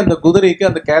 இன்னைக்குமே அந்த குதிரைக்கு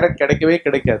அந்த கேரட் கிடைக்கவே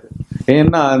கிடைக்காது.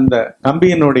 ஏன்னா அந்த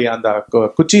கம்பியினுடைய அந்த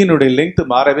குச்சியினுடைய லெங்க்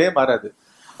மாறவே மாறாது.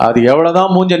 அது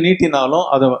எவ்வளவுதான் மூஞ்ச நீட்டினாலும்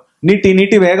அதை நீட்டி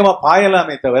நீட்டி வேகமா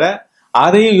பாயலாமே தவிர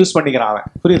அதையும் யூஸ் பண்ணிக்கிறான்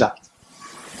அவன். புரியுதா?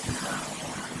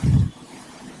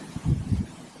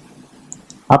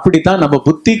 அப்படித்தான் நம்ம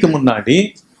புத்திக்கு முன்னாடி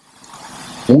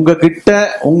உங்ககிட்ட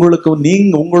உங்களுக்கு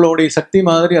உங்களுடைய சக்தி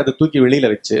மாதிரி அதை தூக்கி வெளியில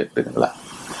வச்சு, புரியுதுங்களா?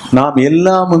 நாம்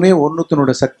எல்லாமுமே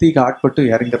ஒன்னுத்தினோட சக்திக்கு ஆட்பட்டு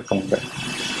இறங்கிருக்கோங்க.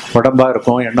 உடம்பா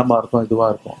இருக்கும், எண்ணமா இருக்கும், இதுவா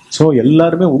இருக்கும். ஸோ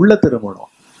எல்லாருமே உள்ள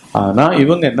திரும்பணும். ஆனா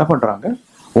இவங்க என்ன பண்றாங்க,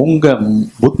 உங்க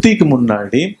புத்திக்கு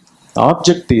முன்னாடி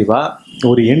ஆப்ஜெக்டிவா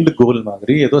ஒரு எண்டு கோல்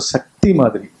மாதிரி, ஏதோ சக்தி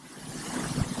மாதிரி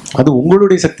அது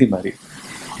உங்களுடைய சக்தி மாதிரி.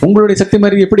 உங்களுடைய சக்தி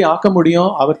மாதிரி எப்படி ஆக்க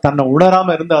முடியும்? அவர் தன்னை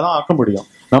உணராம இருந்தாதான் ஆக்க முடியும்.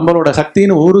 நம்மளோட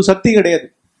சக்தின்னு ஒரு சக்தி கிடையாது.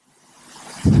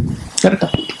 கரெக்டா?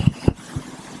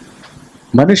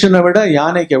 மனுஷனை விட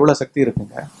யானைக்கு எவ்வளவு சக்தி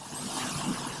இருக்குங்க.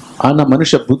 ஆனா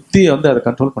மனுஷ புத்தியை வந்து அதை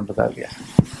கண்ட்ரோல் பண்றதா இல்லையா?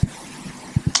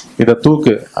 இதை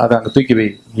தூக்கு, அதை அங்க தூக்கி வை,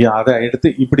 அதை எடுத்து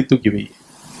இப்படி தூக்கி வை.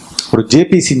 ஒரு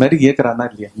ஜேபிசி மாதிரி கேட்கறானா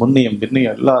இல்லையா? முன்னையும்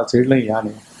பின்னையும் எல்லா சைட்லையும்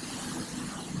யானையும்.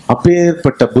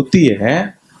 அப்பேற்பட்ட புத்திய,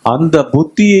 அந்த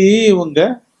புத்தியையே இவங்க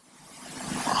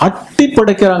அட்டி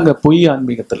படைக்கிறாங்க பொய்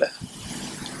ஆன்மீகத்துல,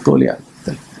 போலி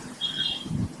ஆன்மீகத்துல.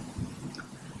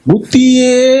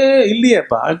 புத்தியே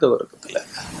இல்லையேப்பா ஆழ்ந்த வர்க்கத்துல.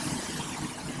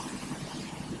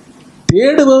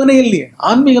 தேடுபவனே இல்லையே,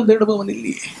 ஆன்மீகம் தேடுபவன்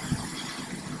இல்லையே.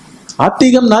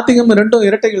 ஆத்திகம் நாத்திகம் ரெண்டும்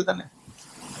இரட்டைகள் தானே.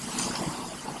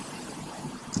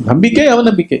 நம்பிக்கை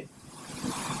அவநம்பிக்கை.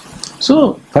 சோ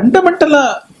ஃபண்டமெண்டலா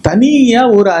தனியா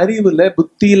ஒரு அறிவுல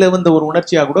புத்தியில வந்த ஒரு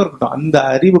உணர்ச்சியா கூட இருக்கட்டும், அந்த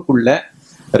அறிவுக்குள்ள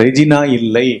ரெஜினா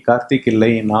இல்லை, கார்த்திக்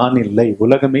இல்லை, நான் இல்லை,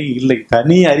 உலகமே இல்லை,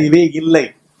 தனி அறிவே இல்லை.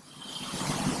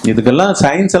 இதுக்கெல்லாம்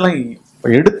சயின்ஸ் எல்லாம்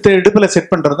எடுத்த எடுப்புல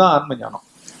செட் பண்றதுதான் ஆன்ம ஞானம்.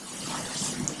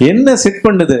 என்ன செட்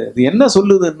பண்ணுது? இது என்ன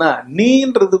சொல்லுதுன்னா,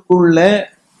 நீன்றதுக்குள்ள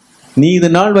நீ இது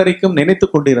நாள் வரைக்கும் நினைத்து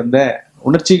கொண்டிருந்த,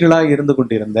 உணர்ச்சிகளாக இருந்து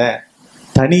கொண்டிருந்த,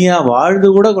 தனியா வாழ்ந்து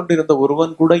கூட கொண்டிருந்த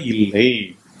ஒருவன் கூட இல்லை.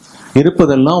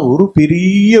 இருப்பதெல்லாம் ஒரு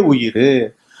பெரிய உயிர்.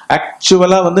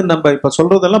 ஆக்சுவலா வந்து நம்ம இப்ப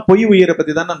சொல்றதெல்லாம் பொய் உயிரை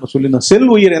பத்தி தான் நம்ம சொல்லியிருந்தோம். செல்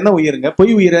உயிர் என்ன உயிருங்க?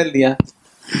 பொய் உயிரா இல்லையா?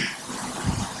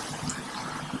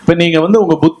 இப்ப நீங்க வந்து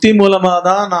உங்க புத்தி மூலமா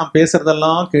தான் நான்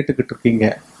பேசுறதெல்லாம் கேட்டுக்கிட்டு இருக்கீங்க.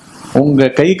 உங்க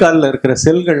கை காலில் இருக்கிற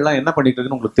செல்கள்லாம் என்ன பண்ணிட்டு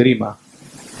இருக்குன்னு உங்களுக்கு தெரியுமா?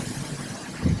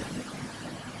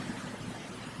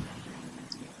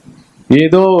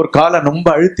 ஏதோ ஒரு காலை ரொம்ப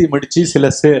அழுத்தி மடிச்சு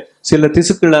சில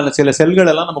திசுக்களால சில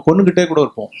செல்கள் எல்லாம் நம்ம கொண்டுகிட்டே கூட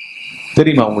இருப்போம்.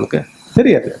 தெரியுமா உங்களுக்கு?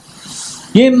 தெரியாது.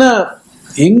 ஏன்னா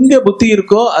எங்க புத்தி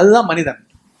இருக்கோ அதுதான் மனிதன்.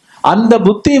 அந்த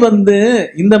புத்தி வந்து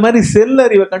இந்த மாதிரி செல்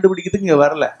அறிவை கண்டுபிடிக்கிறதுக்கு இங்க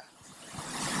வரல.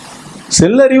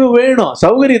 செல்லறிவு வேணும்,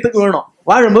 சௌகரியத்துக்கு வேணும்.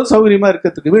 வாழும்போது சௌகரியமா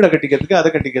இருக்கிறதுக்கு, வீடை கட்டிக்கிறதுக்கு, அதை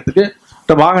கட்டிக்கிறதுக்கு,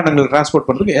 வாகனங்கள் டிரான்ஸ்போர்ட்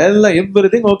பண்றதுக்கு எல்லாம்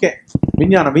எவ்ரிதிங் ஓகே.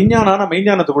 விஞ்ஞானம் விஞ்ஞான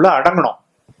மெய்ஞானத்துக்குள்ள அடங்கணும்.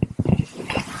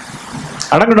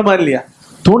 அடங்கணுமா இல்லையா?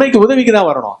 துணைக்கு உதவிக்கு தான்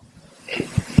வரணும்.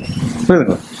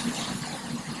 புரியுதுங்களா?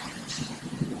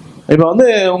 இப்ப வந்து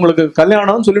உங்களுக்கு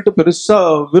கல்யாணம்னு சொல்லிட்டு பெருசா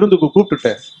விருந்துக்கு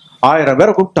கூப்பிட்டுட்டு 1000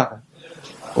 பேரை கூப்பிட்டாங்க.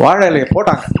 வாழை இலையை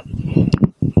போட்டாங்க.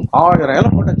 1000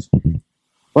 இலை போட்டாச்சு.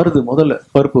 வருது முதல்ல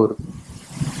பருப்பு வருது,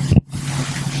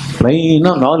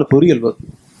 மெயினா 4 பொரியல் வருது,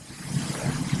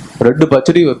 2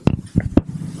 பச்சடி வருது,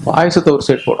 பாயசத்தை ஒரு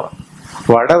செட் போடுறான்,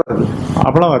 வடை வருது,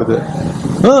 அப்பளம் வருது.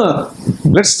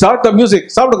 Let's start the music.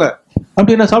 சாப்பிடுங்க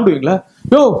அப்படின்னா சாப்பிடுவீங்களா?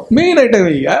 யோ மெயின் ஐட்டம்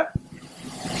வைங்க.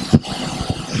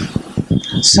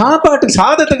 சாப்பாட்டுக்கு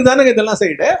சாதத்துக்கு தானே இதெல்லாம்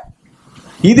சைடு.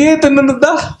 இதே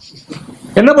தின்னுதான்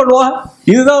என்ன பண்ணுவான்?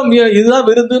 இதுதான்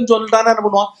விருந்துன்னு சொல்லிட்டானா என்ன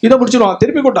பண்ணுவான்? இதை முடிச்சிருவான்.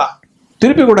 திருப்பி கூட்டா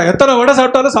எத்தனை வடை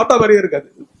சாப்பிட்டாலும் சாப்பிட்டா மாதிரியே இருக்காது,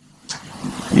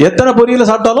 எத்தனை பொரியல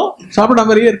சாப்பிட்டாலும் சாப்பிட்டா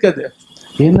மாதிரியே இருக்காது.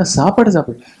 என்ன சாப்பாடு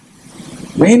சாப்பிடல,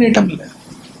 மெயின் ஐட்டம் இல்லை.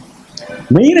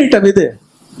 மெயின் ஐட்டம் இது.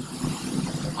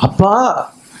 அப்பா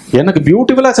எனக்கு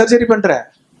பியூட்டிஃபுல்லா சர்ஜரி பண்ற.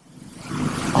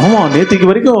 ஆமா, நேத்திக்கு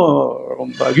வரைக்கும்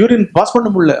யூரின் பாஸ் பண்ண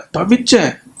முடியல,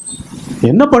 தவிச்சேன்,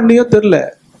 என்ன பண்ணியோ தெரியல.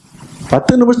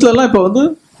 10 நிமிஷத்துல எல்லாம் இப்ப வந்து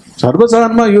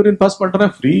சர்வசாதாரணமா யூரின் பாஸ்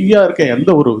பண்றேன், ஃப்ரீயா இருக்கேன், எந்த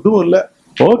ஒரு இதுவும் இல்லை.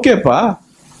 ஓகேப்பா,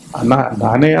 அண்ணா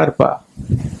நானே யாருப்பா,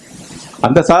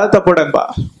 அந்த சாதத்தை போடப்பா.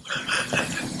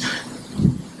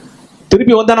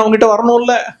 திருப்பி வந்தா நான் உங்ககிட்ட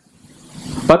வரணும்ல.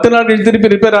 10 நாள் கழிச்சு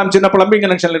திருப்பி ரிப்பேர் ஆரம்பிச்சுன்னா, பிளம்பிங்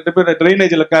கனெக்ஷன்ல ரிப்பேர்,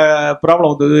 ட்ரைனேஜ்ல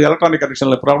ப்ராப்ளம் வந்தது, எலக்ட்ரானிக்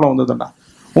கனெக்ஷன்ல ப்ராப்ளம் வந்ததுன்னா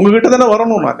உங்ககிட்ட தானே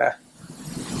வரணும்.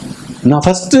 நான்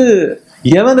ஃபர்ஸ்ட்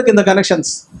எவனுக்கு இந்த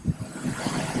கனெக்ஷன்ஸ்,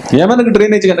 எவனுக்கு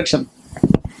ட்ரைனேஜ் கனெக்ஷன்,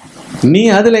 நீ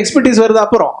அதுல எக்ஸ்பர்டீஸ் வருது.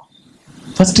 அப்புறம்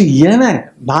ஃபர்ஸ்ட் எவன்?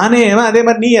 நானே எவன், அதே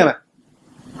மாதிரி நீ எவன்?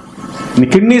 நீ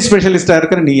கிட்னி ஸ்பெஷலிஸ்டா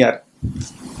இருக்கிற நீ யார்?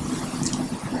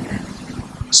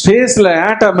 ஸ்பேஸ்ல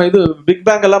ஆட்டம் இது பிக்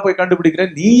பேங் எல்லாம் போய் கண்டுபிடிக்கிற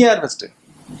நீ யார் ஃபர்ஸ்ட்?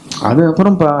 அது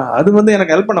அப்புறம் அது வந்து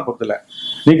எனக்கு ஹெல்ப் பண்ண போறதில்ல.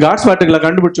 நீ காட்ஸ் பாட்டுகளை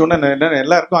கண்டுபிடிச்ச உடனே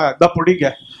எல்லாருக்கும் அதான் பிடிங்க,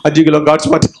 5 கிலோ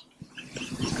காட்ஸ் பாட்டு,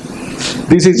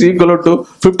 this is equal to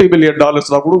 $50 billion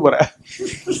நான் கொடுக்க போறேன்.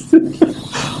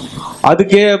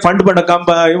 அதுக்கே ஃபண்ட் பண்ண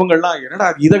இவங்கெல்லாம் என்னடா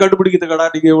இதை கண்டுபிடிக்கிறதுக்கடா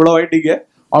நீங்க இவ்வளவு ஆயிட்டீங்க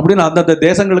அப்படின்னு அந்தந்த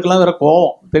தேசங்களுக்கு எல்லாம் வேற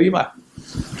கோவம், தெரியுமா?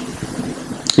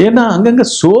 ஏன்னா அங்கங்க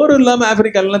சோறு இல்லாம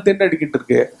ஆப்பிரிக்காலாம் திண்டடிக்கிட்டு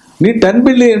இருக்கு. நீ $10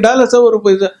 பில்லியன் ஒரு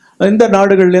இந்த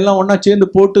நாடுகள் எல்லாம் ஒன்னா சேர்ந்து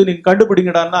போட்டு நீங்க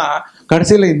கண்டுபிடிங்கடான்னா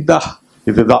கடைசியில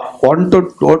இதுதான்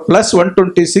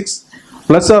 +126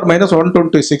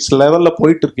 ±126 லெவல்ல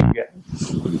போயிட்டு இருக்கீங்க.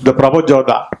 இந்த பிரபஞ்சம்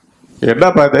தான்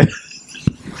என்னப்பா இது,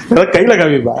 கையில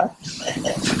கவிப்பா.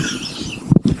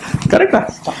 கரெக்டா?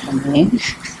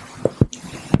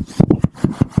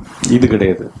 இது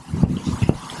கிடையாது.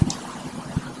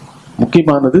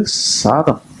 முக்கியமானது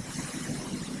சாதம்.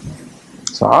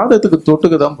 சாதத்துக்கு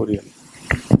தொட்டுக்கு தான் பொரியல்,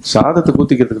 சாதத்துக்கு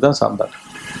ஊத்திக்கிறதுக்கு தான் சாம்பார்.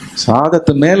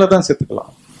 சாதத்து மேலதான்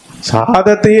சேர்த்துக்கலாம்.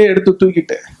 சாதத்தையே எடுத்து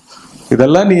தூக்கிட்டு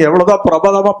இதெல்லாம் நீ எவ்வளவுதான்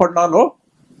பிரபலமா பண்ணாலும்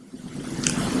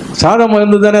சாதம்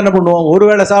வந்து தானே என்ன பண்ணுவோம், ஒரு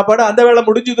வேளை சாப்பாடு அந்த வேளை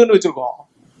முடிஞ்சுதுன்னு வச்சிருக்கோம்.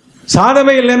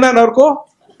 சாதமே இல்லைன்னா என்ன இருக்கும்,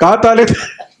 காத்தாலே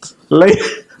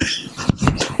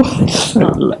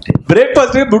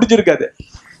பிரேக்ஃபாஸ்டே முடிஞ்சிருக்காது.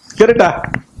 கரெக்டா?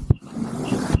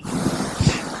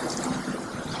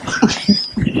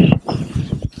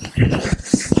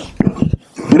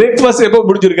 பிரேக்ஃபாஸ்ட் எப்போ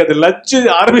முடிஞ்சிருக்காது, லட்சு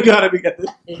ஆரம்பிக்காது.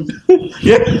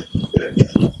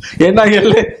 ஏன்னா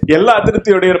எல்லா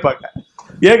அதிருப்தியோடய இருப்பாங்க.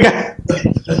 ஏங்க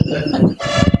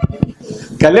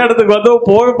கல்யாணத்துக்கு வந்து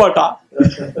போக மாட்டான்,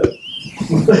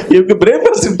 இவங்க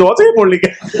பிரேக்ஃபாஸ்ட் தோசையை போடலீங்க,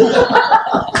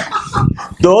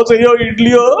 தோசையோ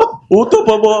இட்லியோ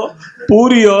ஊத்தப்பமோ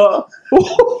பூரியோ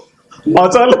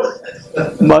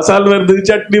மசால் வருது,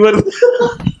 சட்னி வருது,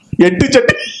 8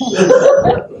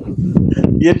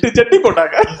 சட்னி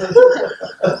போட்டாங்க.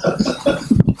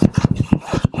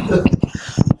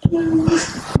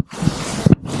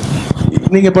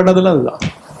 நீங்க பண்ணதெல்லாம் அதுதான்.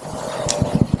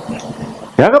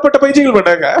 ஏகப்பட்ட பயிற்சிகள்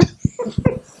பண்ணாங்க.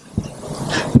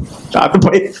 அந்த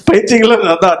பயிற்சிகள்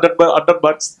 100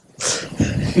 மார்க்ஸ்.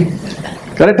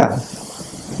 கரெக்டா?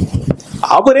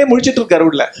 அவரே முடிச்சிட்டு இருக்காரு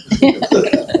உள்ள.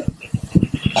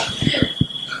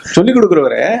 சொல்லி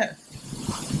கொடுக்குறவரே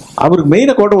அவருக்கு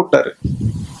மெயின கோட்டை விட்டாரு.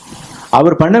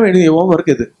 அவர் பண்ண வேண்டிய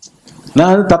ஹோம்வொர்க் இது.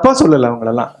 நான் அது தப்பா சொல்லல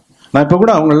அவங்களெல்லாம். நான் இப்ப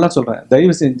கூட அவங்களெல்லாம் சொல்றேன்,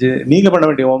 தயவு செஞ்சு நீங்க பண்ண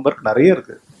வேண்டிய ஹோம்வொர்க் நிறைய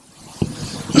இருக்கு.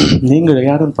 நீங்க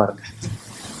யாருன்னு பாருங்க.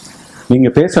 நீங்க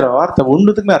பேசுற வார்த்தை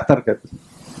ஒன்றுத்துக்குமே அர்த்தம் இருக்காது.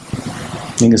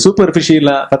 நீங்க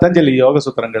சூப்பர்ஃபிஷியலா பதஞ்சலி யோக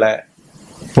சூத்திரங்களை,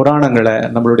 புராணங்களை,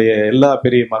 நம்மளுடைய எல்லா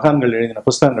பெரிய மகான்கள் எழுதின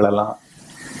புஸ்தகங்கள் எல்லாம்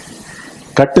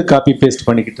கட்டு காப்பி பேஸ்ட்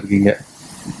பண்ணிக்கிட்டு இருக்கீங்க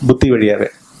புத்தி வழியாவே.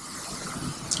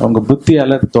 அவங்க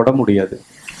புத்தியால தொட முடியாது.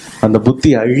 அந்த புத்தி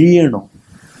அழியணும்.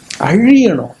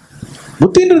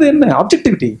 புத்தின்றது என்ன?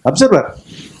 ஆப்ஜெக்டிவிட்டி. அப்சர்வர்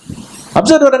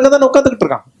அங்கதான் உட்காந்துக்கிட்டு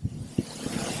இருக்கான்.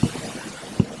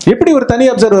 எப்படி ஒரு தனி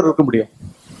அப்சர்வர் இருக்க முடியும்?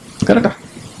 கரெக்டா?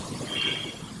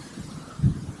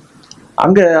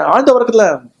 அங்க ஆழ்ந்த வர்க்கத்துல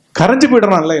கரைஞ்சு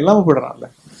போயிடுறான்ல, இல்லாம போயிடுறான்ல.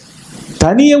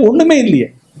 தனியே ஒண்ணுமே இல்லையே.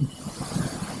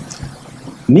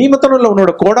 நீ மத்தனும் இல்ல,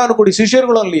 உன்னோட கோடானு கூடி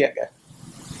சிஷியர்களும் இல்லையே. அங்க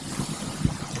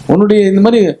உன்னுடைய இந்த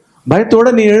மாதிரி பயத்தோட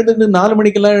நீ எழுந்துட்டு 4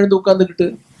 மணிக்கெல்லாம் எழுந்து உட்காந்துக்கிட்டு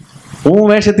உன்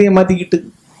வேஷத்தையும் மாத்திக்கிட்டு,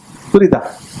 புரியுதா?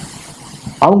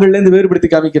 அவங்கள இருந்து வேறுபடுத்தி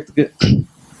காமிக்கிறதுக்கு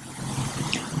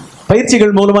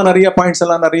பயிற்சிகள் மூலமா நிறைய பாயிண்ட்ஸ்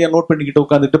எல்லாம் நிறைய நோட் பண்ணிக்கிட்டு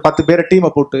உட்காந்துட்டு 10 பேரை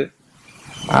டீமை போட்டு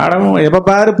ஆடவும் எப்ப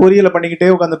பாரு பொரியலை பண்ணிக்கிட்டே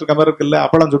உட்காந்துட்டு இருக்க மாதிரி இருக்குல்ல.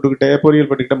 அப்பளம் சுட்டுக்கிட்டே பொரியல்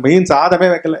பண்ணிக்கிட்டே, மெயின் சாதமே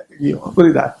வைக்கல.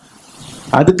 புரியுதா?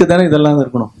 அதுக்கு தானே இதெல்லாம்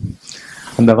இருக்கணும்.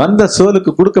 அந்த வந்த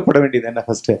சோலுக்கு கொடுக்கப்பட வேண்டியது என்ன?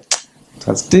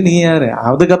 ஃபர்ஸ்ட் நீ யாரு,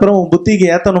 அதுக்கப்புறம் உன் புத்திக்கு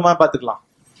ஏத்தணுமா பாத்துக்கலாம்.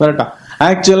 கரெக்டா?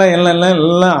 ஆக்சுவலா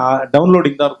எல்லாம்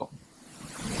டவுன்லோடிங் தான் இருக்கும்,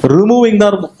 ரிமூவிங்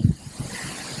தான் இருக்கும்.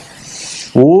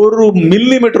 1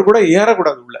 மில்லிமீட்டர் கூட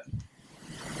ஏறக்கூடாது உள்ள.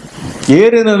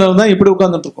 ஏறினால தான் இப்படி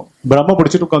உட்கார்ந்துட்டு இருக்கோம், பிரம்ம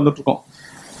பிடிச்சிட்டு உட்கார்ந்துட்டு இருக்கோம்.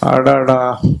 அடாடா,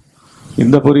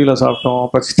 இந்த பொரியலை சாப்பிட்டோம்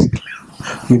பசி தீரல,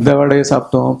 இந்த வடையை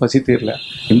சாப்பிட்டோம் பசி தீரல,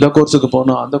 இந்த கோர்ஸுக்கு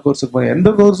போனோம் அந்த கோர்ஸுக்கு போனோம், எந்த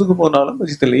கோர்ஸுக்கு போனாலும்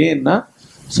பசி தெரியல. ஏன்னா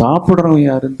சாப்பிடுறவன்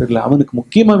யாருன்னு தெரியல, அவனுக்கு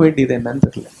முக்கியமா வேண்டியது என்னன்னு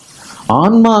தெரியல.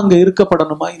 ஆன்மா அங்க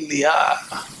இருக்கப்படணுமா இல்லையா?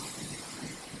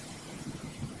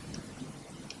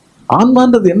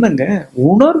 ஆன்மான்றது என்னங்க?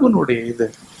 உணர்வுனுடைய இது.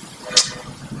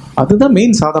 அதுதான்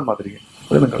மெயின் சாதம் மாதிரி.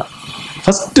 புரியுதுங்களா?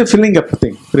 ஃபர்ஸ்ட் ஃபில்லிங் அப்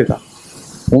திங். புரியுதா?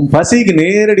 உன் பசிக்கு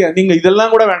நேரடியா நீங்க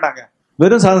இதெல்லாம் கூட வேண்டாங்க,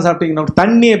 வெறும் சாதம் சாப்பிட்டீங்கன்னா,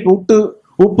 தண்ணியை விட்டு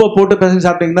உப்பை போட்டு பசி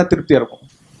சாப்பிட்டீங்கன்னா திருப்தியா இருக்கும்.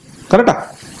 கரெக்டா?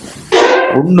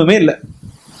 ஒண்ணுமே இல்லை.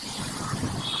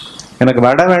 எனக்கு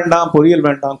வடை வேண்டாம், பொரியல்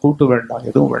வேண்டாம், கூட்டு வேண்டாம்,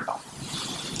 எதுவும் வேண்டாம்,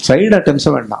 சைடு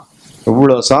ஐட்டம்ஸும் வேண்டாம்.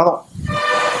 இவ்வளவு சாதம்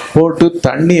போட்டு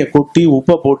தண்ணியை கொட்டி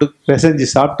உப்பை போட்டு பிசைஞ்சு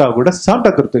சாப்பிட்டா கூட சாப்பிட்டா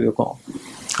திருப்தி இருக்கும்.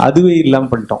 அதுவே இல்லாம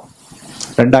பண்ணிட்டோம்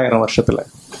 2000 வருஷத்துல.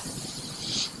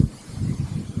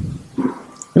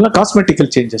 எல்லாம் காஸ்மெட்டிக்கல்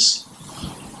சேஞ்சஸ்.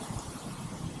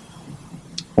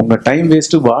 உங்க டைம்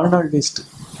வேஸ்ட், வாழ்நாள் வேஸ்ட்.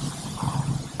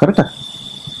 கரெக்டா?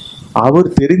 அவர்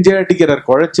தெரிஞ்சே அடிக்கிறார்,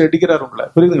 குழைச்சு அடிக்கிறார் உங்களை.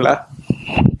 புரியுதுங்களா?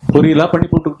 பொரியலா பண்ணி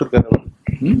போட்டுக்கிட்டு இருக்காரு அவர்.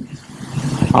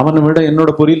 அவனை விட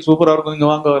என்னோட பொரியல் சூப்பரா இருக்கும், இங்க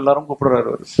வாங்க எல்லாரும் கூப்பிடுறாரு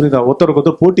அவர். புரியுதா? ஒருத்தருக்கு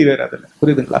ஒருத்தர் போட்டி வேற அதுல.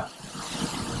 புரியுதுங்களா?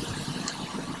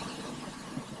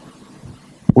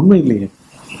 உண்மை இல்லையே.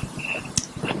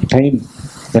 டைம்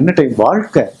என்ன? டைம்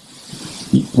வாழ்க்கை.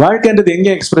 வாழ்க்கைன்றது எங்க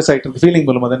எக்ஸ்பிரஸ் ஆயிட்டு இருக்கு? ஃபீலிங்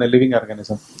மூலமா தானே, லிவிங்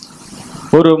ஆர்கானிசம்.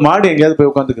 ஒரு மாடு எங்கேயாவது போய்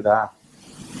உட்காந்துக்குதா?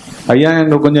 ஐயா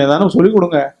எங்களுக்கு கொஞ்சம் ஏதானும் சொல்லிக்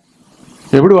கொடுங்க,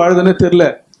 எப்படி வாழுதுன்னு தெரியல,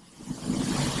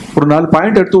 ஒரு 4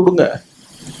 பாயிண்ட் எடுத்து விடுங்க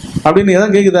அப்படின்னு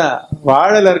எதாவது கேக்குதா?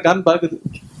 வாழல இருக்கான்னு பாக்குது.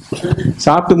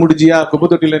 சாப்பிட்டு முடிஞ்சியா, குப்பை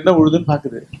தொட்டியில என்ன உழுதுன்னு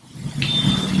பாக்குது,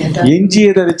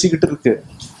 எஞ்சியதை வச்சுக்கிட்டு இருக்கு.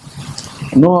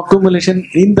 No accumulation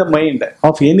in the mind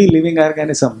of any living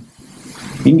organism.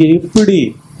 இங்க எப்படி?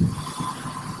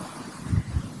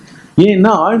 ஏன்னா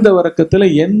ஆழ்ந்த உறக்கத்துல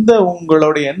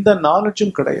உங்களுடைய எந்த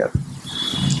நாலேஜும் கிடையாது.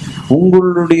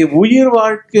 உங்களுடைய உயிர்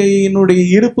வாழ்க்கையினுடைய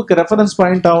இருப்புக்கு ரெஃபரன்ஸ்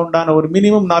பாயிண்ட் உண்டான ஒரு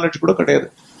மினிமம் நாலேஜ் கூட கிடையாது.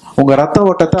 உங்க ரத்த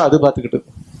ஓட்டத்தை அது பார்த்துக்கிட்டு,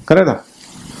 கரெக்டா?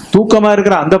 தூக்கமா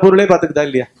இருக்கிற அந்த பொருளே பார்த்துக்கிட்டா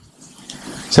இல்லையா?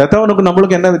 செத்தவனுக்கு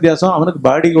நம்மளுக்கு என்ன வித்தியாசம்? அவனுக்கு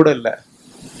பாடி கூட இல்லை.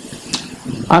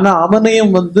 ஆனா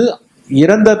அவனையும்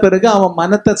இறந்த பிறகு அவன்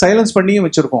மனத்தை சைலன்ஸ் பண்ணியும்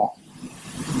வச்சிருக்கோம்.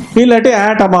 இல்லாட்டி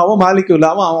ஆட்டமாவும் மாலிக்கும்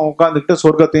இல்லாம அவன் உட்காந்துக்கிட்டு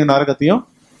சொர்க்கத்தையும் நரகத்தையும்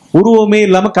உருவமே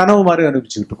இல்லாம கனவு மாதிரி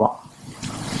அனுப்பிச்சுக்கிட்டு இருப்பான்.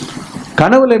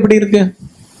 கனவுல எப்படி இருக்கு?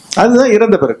 அதுதான்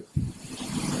இறந்த பிறகு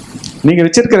நீங்க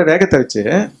வச்சிருக்கிற வேகத்தை வச்சு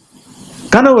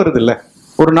கனவு வருது இல்ல.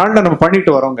 ஒரு நாள்ல நம்ம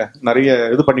பண்ணிட்டு வரோங்க, நிறைய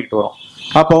இது பண்ணிக்கிட்டு வரோம்.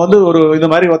 அப்ப ஒரு இது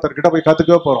மாதிரி ஒருத்தர்கிட்ட போய்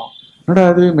கத்துக்கவே போறோம். என்னடா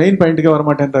அது மெயின் பாயிண்ட்டுக்கே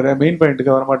வரமாட்டேன்றாரு,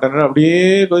 அப்படியே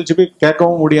கொஞ்சம் போய்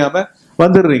கேட்கவும் முடியாம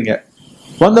வந்துடுறீங்க.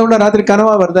 வந்த உடனே ராத்திரி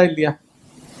கனவா வருதா இல்லையா?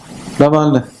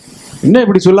 தவால்னு இன்னும்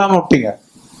இப்படி சொல்லாம விட்டீங்க,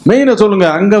 மெயினை சொல்லுங்க.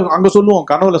 அங்க சொல்லுவோம்,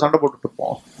 கனவுல சண்டை போட்டுட்டு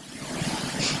இருப்போம்.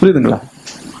 புரியுதுங்களா?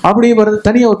 அப்படியே வருது,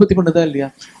 தனியா உற்பத்தி பண்ணுதா இல்லையா?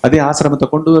 அதே ஆசிரமத்தை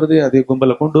கொண்டு வருது, அதே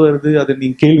கும்பலை கொண்டு வருது. அது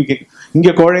நீங்க கேள்வி இங்க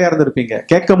கோழையா இருந்திருப்பீங்க,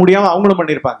 கேட்க முடியாம அவங்களும்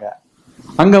பண்ணியிருப்பாங்க.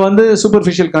 அங்க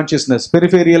சூப்பர்ஃபிஷியல் கான்சியஸ்னஸ்,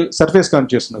 பெரிஃபேரியல் சர்ஃபேஸ்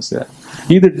கான்சியஸ்னஸ்.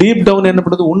 இது டீப் டவுன் என்ன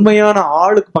பண்ணுது? உண்மையான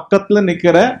ஆளுக்கு பக்கத்துல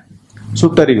நிக்கிற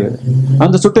சுட்டறிவு.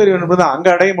 அந்த சுட்டறிவு என்ன பண்ணுது? அங்க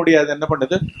அடைய முடியாது, என்ன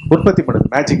பண்ணுது? உற்பத்தி பண்ணுது.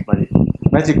 மேஜிக்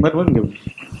மாதிரி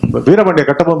வீரபாண்டிய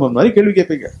கட்டபொம்மன் மாதிரி கேள்வி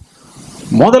கேட்பீங்க.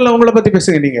 முதல்ல உங்களை பத்தி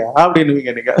பேசுங்க நீங்க அப்படின்னு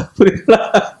நீங்க, புரியுங்களா?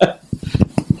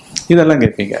 இதெல்லாம்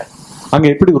கேட்பீங்க. அங்க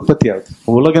எப்படி உற்பத்தி ஆகுது?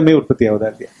 உலகமே உற்பத்தி ஆகுதா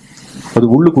இல்லையா? அது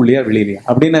உள்ளுக்குள்ளேயா வெளியிலையா?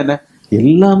 அப்படின்னா என்ன?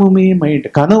 எல்லாமுமே மைண்ட்.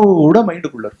 கனவு கூட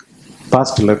மைண்டுக்குள்ள இருக்கு,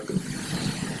 பாஸ்ட்ல இருக்கு.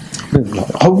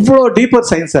 அவ்வளோ டீப்பர்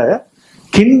சயின்ஸை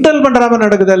கிண்டல் பண்றாம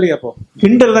நடக்குதா இல்லையா? அப்போ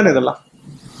கிண்டல் தானே இதெல்லாம்.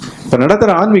 இப்ப நடத்துற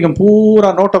ஆன்மீகம் பூரா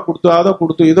நோட்டை கொடுத்து, அதை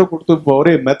கொடுத்து, இதை கொடுத்து, இப்போ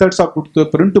ஒரே மெத்தட்ஸா கொடுத்து,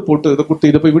 பிரிண்ட் போட்டு, இதை கொடுத்து,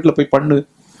 இதை போய் வீட்டுல போய் பண்ணு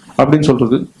அப்படின்னு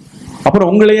சொல்றது. அப்புறம்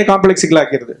உங்களையே காம்ப்ளெக்ஸிக்கல்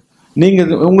ஆக்கிறது. நீங்க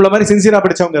உங்களை மாதிரி சின்சியரா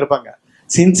படிச்சவங்க இருப்பாங்க.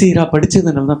 சின்சியரா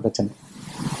படிச்சதுனால தான் பிரச்சனை.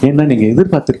 ஏன்னா நீங்க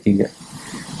எதிர்பார்த்திருக்கீங்க,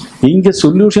 இங்க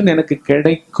சொல்யூஷன் எனக்கு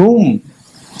கிடைக்கும்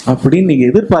அப்படின்னு நீங்க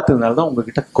எதிர்பார்த்ததுனால தான்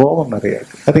உங்ககிட்ட கோபம் நிறைய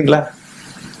இருக்கு. பாத்தீங்களா?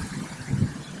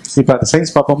 இப்ப அது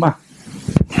சயின்ஸ் பார்ப்போமா?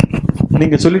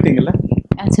 நீங்க சொல்லிட்டீங்கல்ல,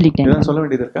 சொல்லிட்டேன். சொல்ல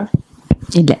வேண்டியது இருக்கா?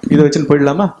 இல்ல. இதை வச்சுன்னு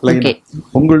போயிடலாமா? லைன்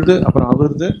உங்களுது, அப்புறம்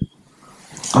அவருது.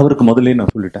 அவருக்கு முதல்ல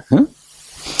நான் சொல்லிட்டேன்.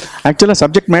 ஆக்சுவலா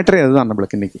சப்ஜெக்ட் மேட்டரே அதுதான்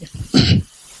நம்மளுக்கு இன்னைக்கு.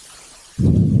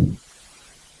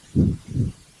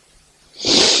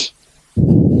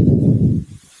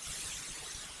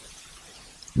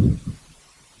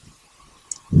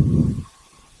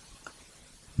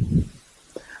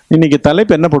 இன்னைக்கு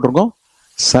தலைப்பு என்ன போட்டிருக்கோம்?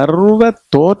 சர்வ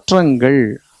தோற்றங்கள்.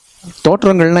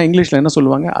 தோற்றங்கள்னா இங்கிலீஷ்ல என்ன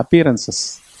சொல்லுவாங்க? Appearances.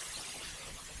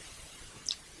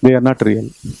 they are not real.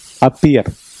 appear.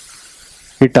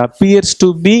 it appears to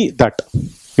be that.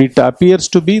 it appears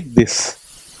to be this.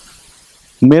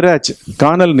 mirage,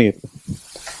 காணல் நீர்.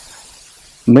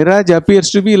 mirage appears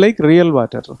to be like real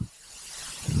water.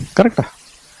 கரெக்டா?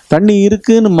 தண்ணி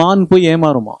இருக்குன்னு மான் போய்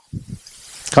ஏமாறுமா?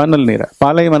 காணல் நீரை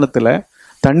பாலைவனத்துல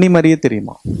தண்ணி மாதிரியே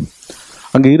தெரியுமா?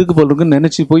 அங்க இருக்கு போல் இருக்குன்னு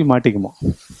நினைச்சு போய் மாட்டிக்குமா?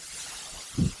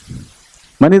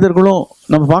 மனிதர்களும்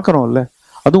நம்ம பார்க்குறோம்ல,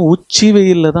 அதுவும் உச்சி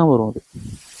வெயில்ல தான் வரும். அது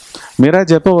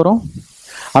மிராஜ் எப்போ வரும்?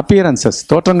 அப்பியரன்சஸ்.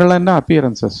 தோற்றங்கள்லாம் என்ன?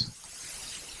 அப்பியரன்சஸ்.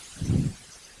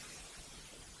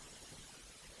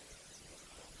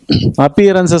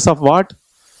 Appearances of what?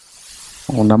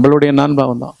 நம்மளுடைய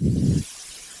நான்பாவம் தான்.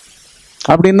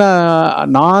 அப்படின்னா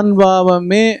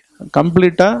நான்பாவமே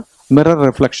கம்ப்ளீட்டா மிரர்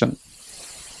ரிஃப்ளெக்ஷன்,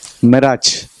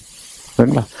 மிராஜ்.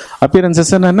 சரிங்களா?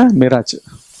 அப்பியரன்சஸ் என்ன? மிராஜ்.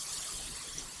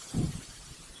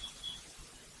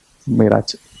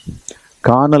 மிராஜ்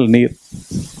காணல் நீர்.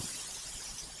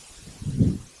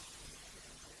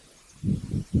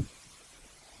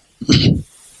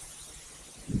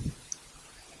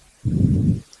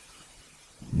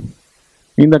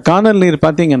 இந்த காணல் நீர்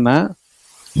பார்த்தீங்கன்னா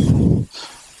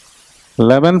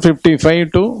 11:55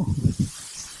 to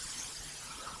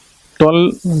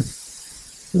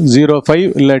 12:05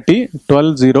 இல்லாட்டி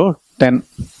 12:10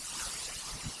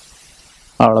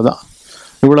 அவ்வளோதான்.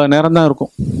 இவ்வளோ நேரம் தான்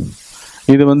இருக்கும்.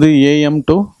 இது AM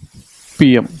to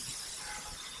PM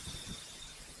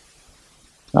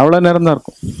அவ்வளோ நேரம் தான்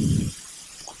இருக்கும்.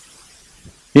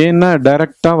 ஏன்னா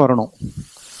டைரக்டாக வரணும்.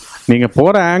 நீங்கள்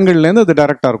போகிற ஆங்கிள்லேருந்து அது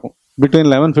டைரக்டாக இருக்கும். பிட்வீன்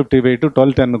 11:55 to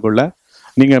 12:10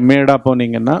 நீங்கள் மேடாக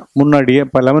போனீங்கன்னா முன்னாடியே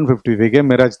இப்போ 11:55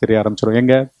 மிராஜ் தெரிய ஆரம்பிச்சிடும்.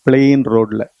 எங்கே? பிளெயின்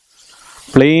ரோடில்,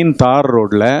 பிளெயின் தார்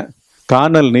ரோடில்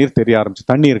காணல் நீர் தெரிய ஆரம்பிச்சு,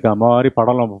 தண்ணி இருக்கா மாதிரி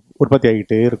படலம் உற்பத்தி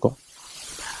ஆகிட்டே இருக்கும்.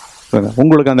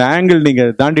 உங்களுக்கு அந்த ஆங்கிள்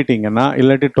நீங்கள் தாண்டிட்டீங்கன்னா,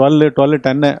 இல்லாட்டி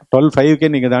 12:5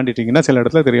 நீங்கள் தாண்டிட்டீங்கன்னா சில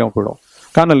இடத்துல தெரியாமல் போயிடும்,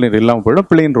 காணல் நீர் இல்லாமல் போயிடும்,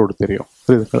 பிளெயின் ரோடு தெரியும்.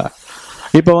 புரியுதுங்களா?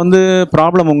 இப்போ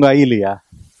ப்ராப்ளம் உங்கள் ஐலையா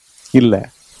இல்லை,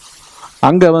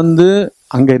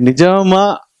 அங்கே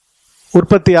நிஜமாக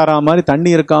உற்பத்தி ஆகிற மாதிரி தண்ணி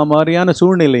இருக்கா மாதிரியான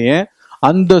சூழ்நிலையை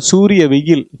அந்த சூரிய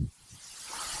வெயில்,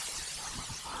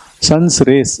 சன்ஸ்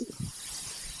ரேஸ்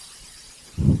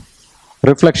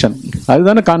ரிஃப்ளெக்ஷன்,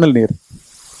 அதுதானே காணல் நீர்.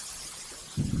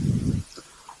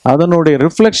 அதனுடைய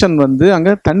ரிஃப்ளெக்ஷன்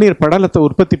அங்கே தண்ணீர் படலத்தை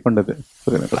உற்பத்தி பண்ணுது.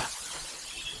 புரியுதுங்களா?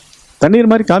 தண்ணீர்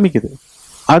மாதிரி காமிக்குது.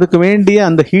 அதுக்கு வேண்டிய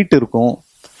அந்த ஹீட் இருக்கும்,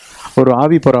 ஒரு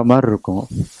ஆவி போகிற மாதிரி இருக்கும்.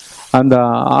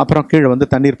 அப்புறம் கீழே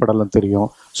தண்ணீர் படலம் தெரியும்,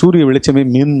 சூரிய வெளிச்சமே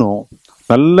மின்னும்.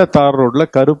 நல்ல தார் ரோடில்,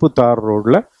 கருப்பு தார்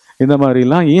ரோடில் இந்த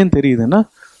மாதிரிலாம் ஏன் தெரியுதுன்னா,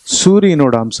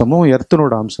 சூரியனோட அம்சமும்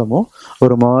எர்த்தனோட அம்சமும்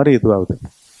ஒரு மாதிரி இதுவாகுது.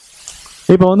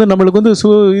 இப்போ நம்மளுக்கு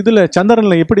இதில்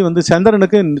சந்திரனில் எப்படி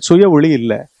சந்திரனுக்கு சுய ஒளி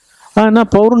இல்லை, ஆனால்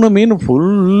பௌர்ணமின்னு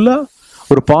ஃபுல்லாக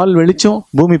ஒரு பால் வெளிச்சம்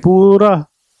பூமி பூரா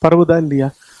பரவுதா இல்லையா?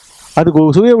 அதுக்கு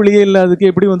சுய ஒளியே இல்லை, அதுக்கு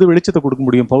எப்படி வெளிச்சத்தை கொடுக்க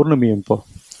முடியும் பௌர்ணமி? இப்போ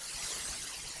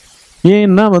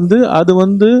ஏன்னா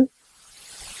அது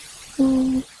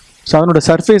அதனோட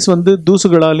சர்ஃபேஸ்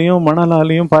தூசுகளாலையும்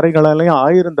மணலாலையும் பாறைகளாலையும்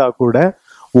ஆயிருந்தா கூட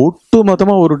ஒட்டு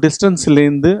மொத்தமாக ஒரு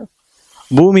டிஸ்டன்ஸ்லேருந்து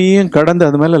பூமியையும் கடந்து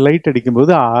அது மேலே லைட்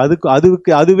அடிக்கும்போது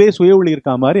அதுவே சுய ஒளி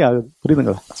இருக்கா மாதிரி ஆகுது.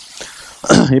 புரியுதுங்களா?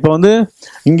 இப்போ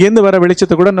இங்கேருந்து வர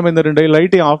வெளிச்சத்தை கூட நம்ம இந்த 2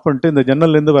 லைட்டையும் ஆஃப் பண்ணிட்டு இந்த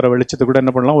ஜன்னல்லேருந்து வர வெளிச்சத்தை கூட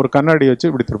என்ன பண்ணலாம், ஒரு கண்ணாடி வச்சு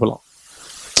இப்படி திருப்பலாம்.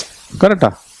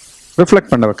 கரெக்டாக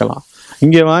ரிஃப்ளெக்ட் பண்ண வைக்கலாம்.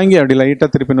 இங்கே வாங்கி அப்படி லைட்டாக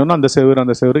திருப்பினோன்னா அந்த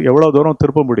செவரு எவ்வளோ தூரம்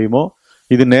திருப்ப முடியுமோ,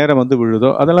 இது நேரம் விழுதோ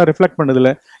அதெல்லாம் ரிஃப்ளெக்ட் பண்ணதில்ல.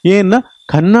 ஏன்னா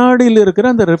கண்ணாடியில் இருக்கிற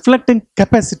அந்த ரிஃப்ளெக்டிங்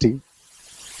கெப்பாசிட்டி,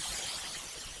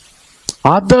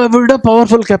 அதை விட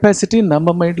பவர்ஃபுல் கெப்பாசிட்டி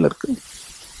நம்ம மைண்டில் இருக்கு.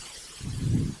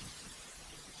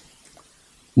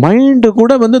 மைண்டு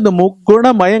கூட இந்த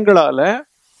முக்குண மயங்களால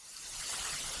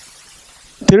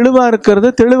தெளிவா இருக்கிறது,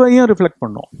 தெளிவையும் ரிஃப்ளெக்ட்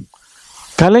பண்ணும்,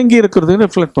 கலங்கி இருக்கிறதையும்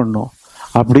ரிஃப்ளெக்ட் பண்ணும்.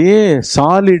 அப்படியே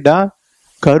சாலிடா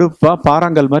கருப்பா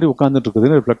பாறாங்கல் மாதிரி உட்கார்ந்துட்டு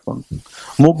இருக்குதுன்னு ரிஃப்ளெக்ட் பண்ணும்.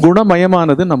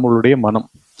 முக்குணமயமானது நம்மளுடைய மனம்.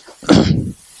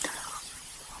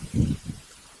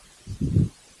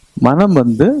 மனம்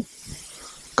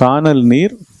காணல்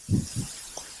நீர்,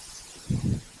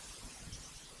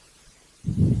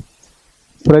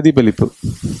 பிரதிபலிப்பு.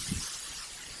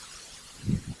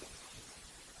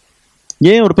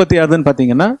 ஏன் உற்பத்தி ஆகுதுன்னு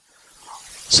பார்த்தீங்கன்னா,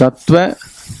 சத்வ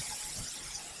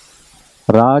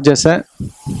ராஜச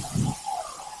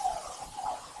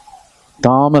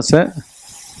தாமச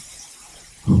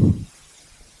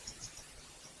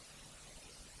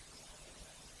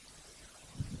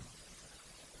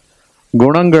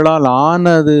குணங்களால்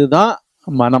ஆனதுதான்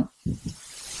மனம்.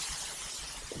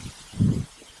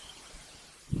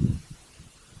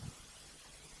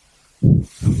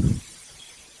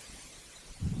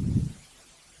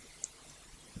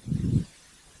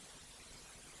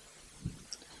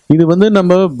 இது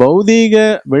நம்ம பௌதீக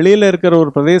வெளியில இருக்கிற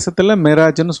ஒரு பிரதேசத்துல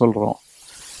மிராஜ்னு சொல்றோம்.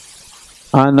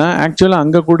 ஆனா ஆக்சுவலா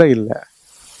அங்க கூட இல்லை.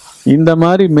 இந்த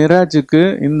மாதிரி மிராஜுக்கு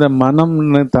இந்த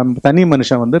மனம்னு தனி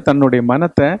மனுஷன் தன்னுடைய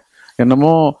மனத்தை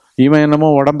என்னமோ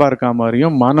உடம்பா இருக்கா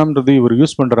மாதிரியும், மனம்ன்றது இவர்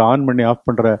யூஸ் பண்ற, ஆன் பண்ணி ஆஃப்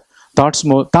பண்ற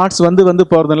தாட்ஸ்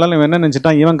போறதுனால இவன் என்ன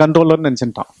நினைச்சிட்டான், இவன் கண்ட்ரோலர்னு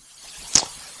நினைச்சிட்டான்.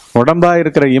 உடம்பா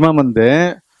இருக்கிற இவன்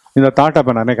இந்த தாட்டை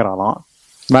இப்ப நினைக்கிறாராம்,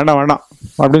 வேண்டாம் வேண்டாம்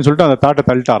அப்படின்னு சொல்லிட்டு அந்த தாட்டை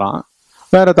தள்ளிட்டாராம்,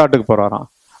 வேற தாட்டுக்கு போறாராம்.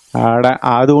 அட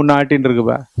அது ஒன்று ஆட்டின்னு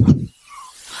இருக்குப்பா,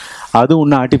 அது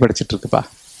ஒன்று ஆட்டி படிச்சுட்டு இருக்குப்பா.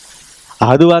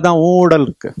 அதுவாதான் உன் உடல்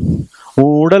இருக்கு.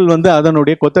 உன் உடல்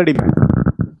அதனுடைய கொத்தடிமை.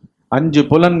 5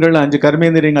 புலன்கள், 5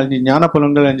 கர்மேந்திரியங்கள், 5 ஞான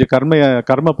புலன்கள், 5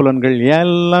 கர்ம புலன்கள்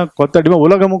எல்லாம் கொத்தடிமை.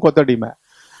 உலகமும் கொத்தடிமை.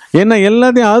 ஏன்னா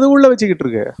எல்லாத்தையும் அது உள்ள வச்சுக்கிட்டு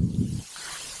இருக்கு.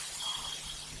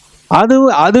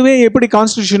 அதுவே எப்படி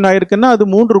கான்ஸ்டிடியூஷன் ஆயிருக்குன்னா, அது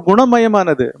 3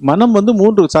 குணமயமானது. மனம்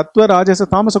 3 சத்வ ராஜச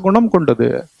தாமச குணம் கொண்டது.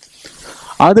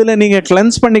 அதுல நீங்க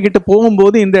கிளென்ஸ் பண்ணிக்கிட்டு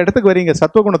போகும்போது இந்த இடத்துக்கு வரீங்க,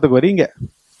 சத்துவ குணத்துக்கு வரீங்க.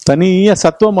 தனியா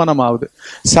சத்துவ மனம் ஆகுது.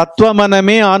 சத்துவ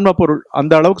மனமே ஆன்ம பொருள்,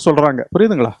 அந்த அளவுக்கு சொல்றாங்க.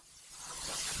 புரியுதுங்களா?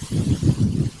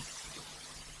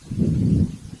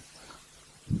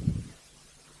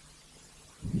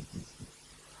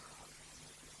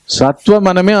 சத்துவ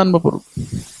மனமே ஆன்ம பொருள்.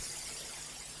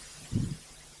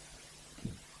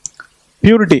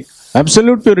 Purity,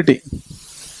 absolute purity.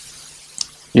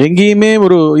 எங்கேயுமே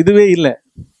ஒரு இதுவே இல்லை.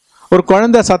 ஒரு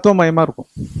குழந்தை சத்துவமயமா இருக்கும்.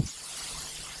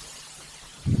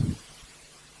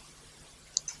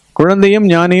 குழந்தையும்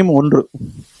ஞானியும் ஒன்று.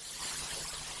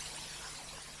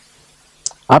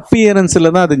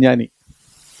 அப்பியரன்ஸ்ல தான் அது ஞானி.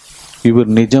 இவர்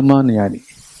நிஜமான ஞானி.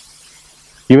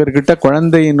 இவர்கிட்ட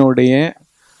குழந்தையினுடைய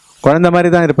குழந்தை மாதிரி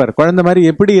தான் இருப்பார். குழந்தை மாதிரி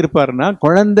எப்படி இருப்பாருன்னா,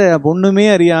 குழந்தை ஒண்ணுமே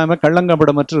அறியாம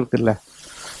கள்ளங்கபடமற்று இருக்குல்ல.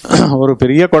 ஒரு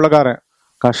பெரிய கொள்ளைக்காரன்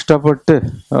கஷ்டப்பட்டு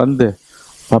வந்து,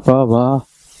 பாப்பா வா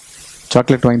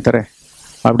சாக்லேட் வாங்கி தரேன்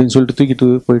அப்படின்னு சொல்லிட்டு தூக்கிட்டு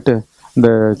போயிட்டு இந்த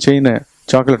செயினை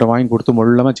சாக்லேட்டை வாங்கி கொடுத்து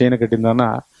முள்ளமாக செயினை கட்டியிருந்தான்னா,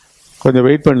 கொஞ்சம்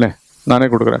வெயிட் பண்ணல நானே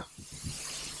கொடுக்குறேன்.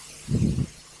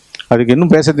 அதுக்கு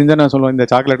இன்னும் பேச தெரிஞ்சா நான் சொல்லுவேன், இந்த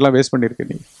சாக்லேட்லாம் வேஸ்ட்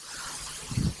பண்ணியிருக்கேன் நீ.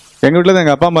 எங்கள் வீட்டில் தான்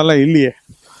எங்கள் அப்பா அம்மாலாம் இல்லையே,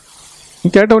 நீ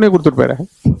கேட்டவனே கொடுத்துட்டு போயிற,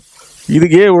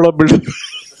 இதுக்கே இவ்வளோ பில்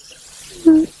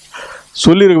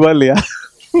சொல்லியிருக்குவா இல்லையா?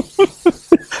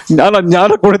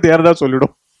 ஞான கூட யாரதான்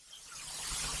சொல்லிடும்.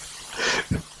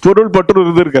 பொருள் பற்று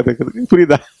இருந்திருக்காது,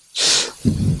 புரியுதா?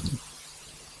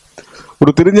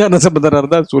 ஒரு தெரிஞ்சான சம்பந்தராக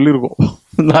இருந்தால் சொல்லியிருக்கோம்,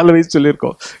 4 வயசு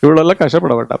சொல்லியிருக்கோம், இவ்வளோலாம்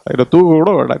கஷ்டப்பட வேண்டாம், இதை தூக்க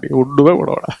கூட வேண்டாம், நீ ஒன்றுமே விட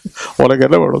வேண்டாம், உனக்கு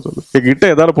என்ன வேணும் சொல்லு, என்கிட்ட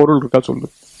ஏதாவது பொருள் இருக்கா சொல்லு.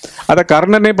 அதை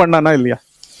கர்ணனே பண்ணானா இல்லையா?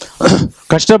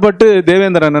 கஷ்டப்பட்டு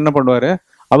தேவேந்திரன் என்ன பண்ணுவார்,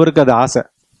 அவருக்கு அது ஆசை.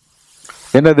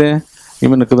 என்னது,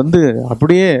 இவனுக்கு வந்து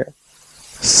அப்படியே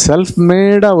செல்ஃப்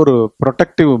மேடாக ஒரு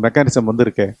ப்ரொடெக்டிவ் மெக்கானிசம்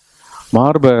வந்துருக்கு,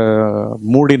 மார்பை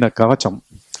மூடின கவச்சம்.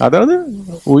 அதாவது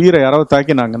உயிரை யாராவது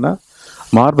தாக்கினாங்கன்னா,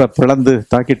 மார்பை பிளந்து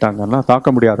தாக்கிட்டாங்கன்னா தாக்க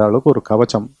முடியாத அளவுக்கு ஒரு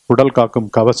கவச்சம், உடல் காக்கும்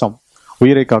கவசம்,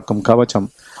 உயிரை காக்கும் கவச்சம்.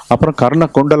 அப்புறம் கர்ண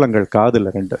குண்டலங்கள் காதில்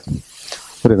 2,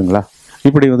 புரியுதுங்களா?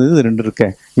 இப்படி வந்து இது 2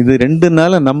 இருக்கேன். இது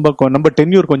 2னால நம்ம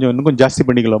டென்யூர் கொஞ்சம் இன்னும் கொஞ்சம் ஜாஸ்தி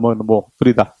பண்ணிக்கலாமோ என்னமோ,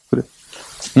 புரியுதா?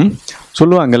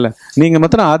 சொல்லுவாங்கல்ல, நீங்க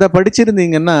மாத்திரம் அதை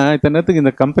படிச்சிருந்தீங்கன்னா இத்தனை நேரத்துக்கு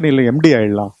இந்த கம்பெனியில் MD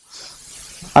ஆயிடலாம்.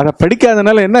 அதை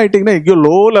படிக்காதனால என்ன ஆயிட்டீங்கன்னா எங்கேயோ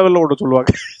லோ லெவலில் விட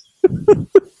சொல்லுவாங்க.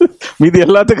 மீது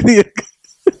எல்லாத்துக்கும் இருக்கு.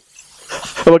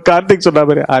 கார்த்திக் சொன்ன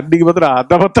மாதிரி அன்னைக்கு மாத்திரம்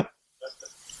அதை மாத்திரம்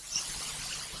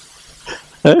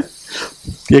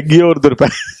எங்கேயோ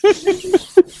ஒருத்தருப்பேன்.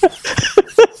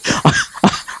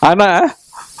 ஆனா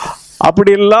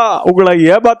அப்படி எல்லாம் உங்களை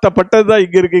ஏமாத்தப்பட்டதுதான்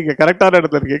இங்க இருக்கீங்க, கரெக்டான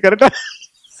இடத்துல இருக்கீங்க. கரெக்டா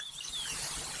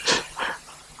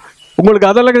உங்களுக்கு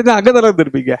அதெல்லாம் கிடைச்சா அங்கதானே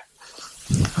இருந்திருப்பீங்க.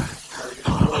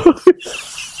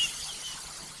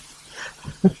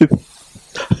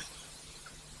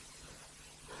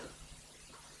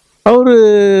 அவரு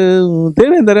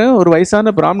தேவேந்திரன் ஒரு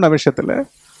வயசான பிராமண விஷயத்துல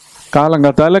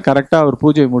காலங்காத்தால கரெக்டா அவர்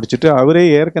பூஜையை முடிச்சுட்டு அவரே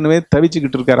ஏற்கனவே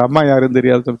தவிச்சுக்கிட்டு இருக்காரு, அம்மா யாருன்னு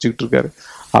தெரியாது தவிச்சுக்கிட்டு இருக்காரு.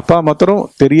 அப்பா மாத்திரம்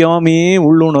தெரியாமையே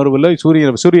உள்ளுணர்வுல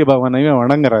சூரிய பகவானையும்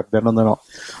வணங்குறாரு. தினம்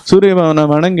சூரிய பகவானை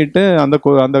வணங்கிட்டு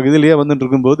அந்த இதுலயே வந்துட்டு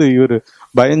இருக்கும்போது இவர்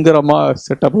பயங்கரமா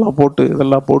செட்டப்லாம் போட்டு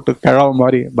இதெல்லாம் போட்டு கிழவ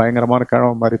மாதிரி, பயங்கரமான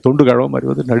கிழவ மாதிரி, தொண்டு கிழவ மாதிரி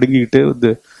வந்து நடுங்கிக்கிட்டு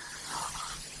வந்து,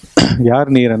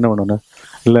 யார் நீர் என்ன பண்ணணும்,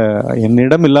 இல்லை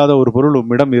என்னிடம் இல்லாத ஒரு பொருள்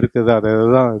உம்மிடம் இருக்குது, அதை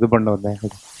தான் இது பண்ண வந்தேன்.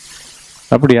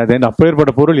 அப்படி அது அப்போ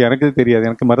ஏற்பட்ட பொருள் எனக்கு தெரியாது,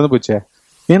 எனக்கு மறந்து போச்சே.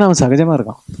 ஏன்னா அவன் சகஜமா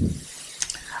இருக்கான்,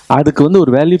 அதுக்கு வந்து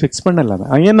ஒரு வேல்யூ ஃபிக்ஸ் பண்ணல.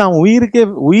 ஏன்னா அவன்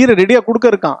உயிரை ரெடியா கொடுக்க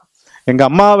இருக்கான். எங்க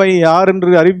அம்மாவை யார்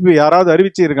என்று யாராவது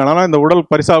அறிவிச்சு இருக்கான், ஆனா இந்த உடல்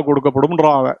பரிசாக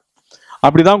கொடுக்கப்படும்ன்றான் அவன்.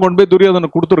 அப்படிதான் கொண்டு போய்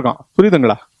துரியோதனன் கொடுத்துருக்கான்,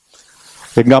 புரியுதுங்களா?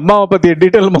 எங்க அம்மாவை பத்திய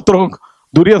டீட்டெயில் மொத்தம்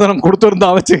துரியோதனன்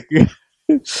கொடுத்துருந்தான் வச்சுக்கு.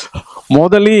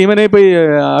 முதல்ல இவனே போய்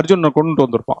அர்ஜுனை கொண்டு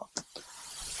வந்திருப்பான்.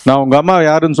 நான் உங்க அம்மா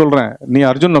யாருன்னு சொல்றேன், நீ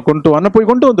அர்ஜுனை கொண்டு வான்னு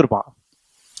போய் கொண்டு வந்திருப்பான்.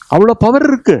 அவ்வளவு பவர்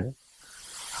இருக்கு.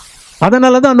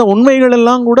 அதனாலதான் அந்த உண்மைகள்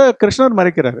எல்லாம் கூட கிருஷ்ணர்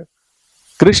மறைக்கிறாரு.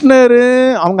 கிருஷ்ணர்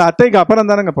அவங்க அத்தைக்கு அப்புறம்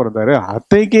தானங்க பிறந்தாரு.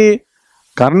 அத்தைக்கு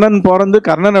கர்ணன் பிறந்து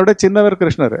கர்ணனை விட சின்னவர்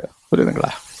கிருஷ்ணர்,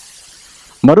 புரியுதுங்களா?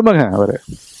 மருமகன் அவரு.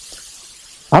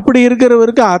 அப்படி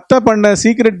இருக்கிறவருக்கு அத்தை பண்ண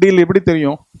சீக்ரெட் டீல் எப்படி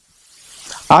தெரியும்?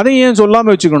 அதை ஏன்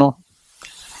சொல்லாம வச்சுக்கணும்?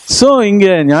 ஸோ இங்க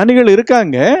ஞானிகள்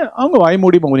இருக்காங்க, அவங்க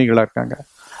வாய்மூடி மௌனிகளா இருக்காங்க.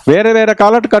 வேற வேற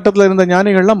காலகட்டத்தில் இருந்த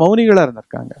ஞானிகள்லாம் மௌனிகளா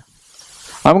இருந்திருக்காங்க,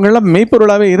 அவங்கெல்லாம்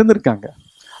மெய்ப்பொருளாவே இருந்திருக்காங்க.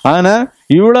 ஆனா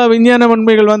இவ்வளவு விஞ்ஞான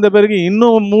உண்மைகள் வந்த பிறகு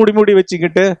இன்னும் மூடி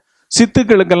வச்சுக்கிட்டு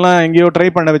சித்துக்களுக்கெல்லாம் எங்கேயோ ட்ரை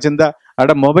பண்ண வச்சிருந்தா,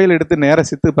 அட மொபைல் எடுத்து நேர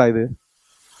சித்துப்பா, இது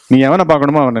நீ எவனை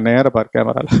பார்க்கணுமோ அவனை நேர பார்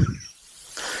கேமரால.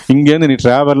 இங்கேருந்து நீ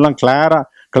டிராவல்லாம்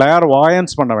கிளார்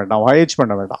வாயன்ஸ் பண்ண வேண்டாம், வாயேஜ்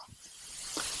பண்ண வேண்டாம்,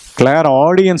 கிளார்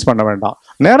ஆடியன்ஸ் பண்ண வேண்டாம்,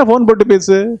 நேரம் ஃபோன் போட்டு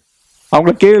பேசு,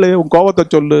 அவங்கள கேளு, உன் கோபத்தை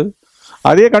சொல்லு.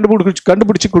 அதே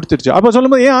கண்டுபிடிச்சு கொடுத்துருச்சு. அப்ப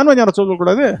சொல்லும்போது ஏன் ஆன்ம ஞானம்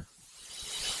சொல்லக்கூடாது?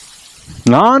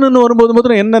 நானுன்னு வரும்போது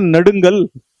மாத்திரம் என்ன நடுங்கள்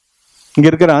இங்க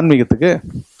இருக்கிற ஆன்மீகத்துக்கு?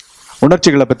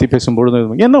 உணர்ச்சிகளை பத்தி பேசும்பொழுது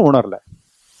என்ன உணரல?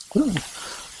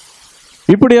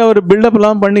 இப்படி அவர் பில்டப்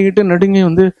எல்லாம் பண்ணிக்கிட்டு நடுங்கி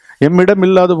வந்து, எம்மிடம்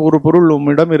இல்லாத ஒரு பொருள்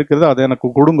உம்மிடம் இருக்கிறது, அதை எனக்கு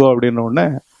கொடுங்கோ அப்படின்னு உடனே,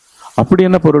 அப்படி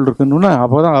என்ன பொருள் இருக்குன்னு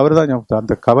அப்போதான் அவர் தான்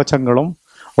அந்த கவச்சங்களும்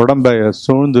உடம்பை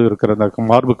சூழ்ந்து இருக்கிற அந்த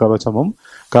மார்பு கவச்சமும்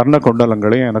கர்ண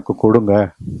குண்டலங்களையும் எனக்கு கொடுங்க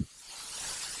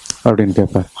அப்படின்னு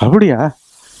கேட்பார். அப்படியா,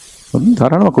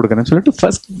 தாராளமாக கொடுக்குறேன்னு சொல்லிட்டு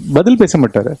ஃபர்ஸ்ட் பதில் பேச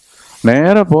மாட்டாரு,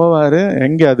 நேராக போவாரு.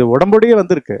 எங்கே அது உடம்போடையே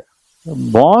வந்திருக்கு,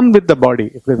 born with the body,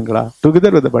 புரியுதுங்களா?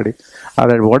 டுகெதர் வித் த பாடி.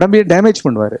 அதை உடம்பையே டேமேஜ்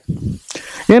பண்ணுவார்.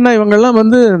 ஏன்னா இவங்கெல்லாம்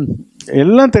வந்து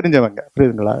எல்லாம் தெரிஞ்சவங்க,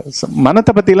 புரியுதுங்களா?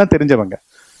 மனத்தை பற்றிலாம் தெரிஞ்சவங்க.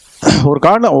 ஒரு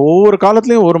காலம் ஒவ்வொரு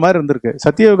காலத்துலயும் ஒரு மாதிரி இருந்திருக்கு.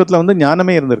 சத்தியயுகத்துல வந்து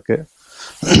ஞானமே இருந்திருக்கு.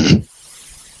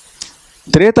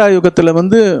 திரேதா யுகத்துல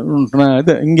வந்து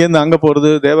இது இங்கேருந்து அங்க போறது,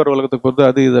 தேவர் உலகத்துக்கு போறது,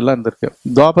 அது இதெல்லாம் இருந்திருக்கு.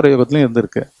 துவாபர யுகத்துலயும்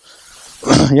இருந்திருக்கு.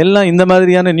 எல்லாம் இந்த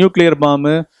மாதிரியான நியூக்ளியர்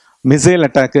பாம்பு, மிசைல்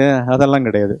அட்டாக்கு அதெல்லாம்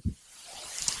கிடையாது.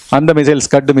 அந்த மிசைல்,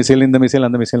 ஸ்கட் மிசைல், இந்த மிசைல்,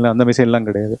 அந்த மிசைல், அந்த மிசைல்லாம்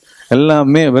கிடையாது.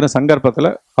 எல்லாமே வெறும் சங்கற்பத்துல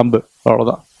அம்பு,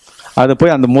 அவ்வளவுதான். அது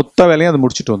போய் அந்த மொத்த வேலையும் அது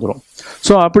முடிச்சுட்டு வந்துடும்.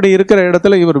 ஸோ அப்படி இருக்கிற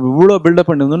இடத்துல இவர் இவ்வளோ பில்டப்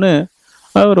பண்ணிருந்தோன்னு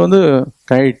அவர் வந்து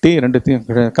கழட்டி ரெண்டுத்தையும்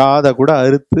காதை கூட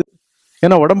அறுத்து,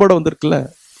 ஏன்னா உடம்போட வந்துருக்குல்ல,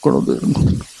 கொண்டு வந்து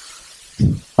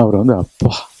அவர் வந்து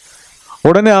அப்பா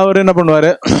உடனே அவர் என்ன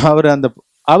பண்ணுவாரு,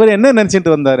 அவர் என்ன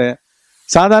நினைச்சிட்டு வந்தாரு,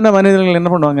 சாதாரண மனிதர்கள்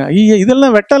என்ன பண்ணுவாங்க, ஐயா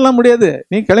இதெல்லாம் வெட்டலாம் முடியாது,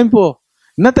 நீ கிளம்பிப்போ,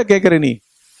 என்னத்த கேட்குற நீ,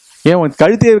 ஏன்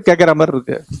கழுத்தையே கேட்குற மாதிரி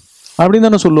இருக்கு அப்படின்னு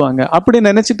தானே சொல்லுவாங்க. அப்படி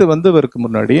நினைச்சிட்டு வந்தவருக்கு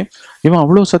முன்னாடி இவன்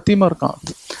அவ்வளோ சத்தியமா இருக்கான்.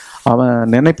 அவன்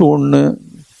நினைப்பு ஒன்று,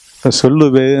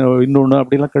 சொல்லுவே இன்னொன்று,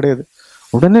 அப்படிலாம் கிடையாது.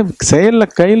 உடனே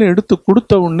செயலில் கையில் எடுத்து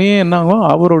கொடுத்த உடனே என்னாகும்,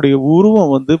 அவருடைய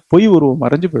உருவம் வந்து பொய் உருவம்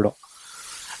மறைஞ்சு போயிடும்.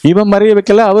 இவன் மறைய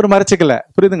வைக்கல, அவர் மறைச்சிக்கல,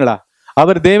 புரியுதுங்களா?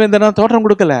 அவர் தேவேந்திரனா தோற்றம்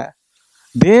கொடுக்கல.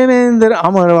 தேவேந்திர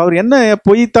அவர் என்ன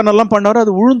பொய்த்தனெல்லாம் பண்ணாரோ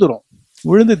அது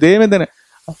விழுந்து தேவேந்திரன்,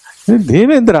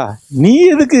 தேவேந்திரா நீ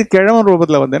எதுக்கு கிழவன்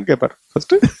ரூபத்துல வந்தேன்னு கேட்பார்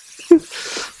ஃபர்ஸ்ட்.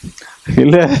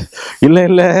 இல்ல இல்ல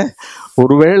இல்ல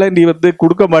ஒருவேளை நீ வந்து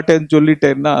கொடுக்க மாட்டேன்னு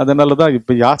சொல்லிட்டேன்னா அதனாலதான்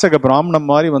இப்ப யாசக பிராமணம்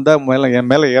மாதிரி வந்தா என்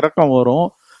மேல இறக்கம் வரும்,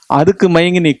 அதுக்கு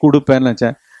மயங்கி நீ கொடுப்பேன்னு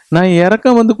நினைச்சேன். நான்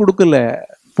இறக்கம் வந்து கொடுக்கல,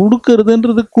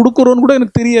 கொடுக்கறதுன்றது கொடுக்குறோன்னு கூட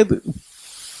எனக்கு தெரியாது,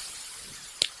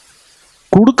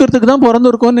 கொடுக்கறதுக்கு தான்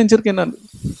பிறந்திருக்கோன்னு நினைச்சிருக்கேன் நான்.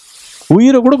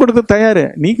 உயிரை கூட கொடுக்க தயாரு.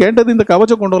 நீ கேட்டது இந்த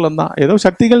கவச்ச கொண்டோலம் தான், ஏதோ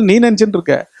சக்திகள் நீ நினைச்சிட்டு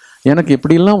இருக்க. எனக்கு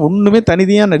இப்படிலாம் ஒண்ணுமே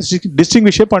தனிதியா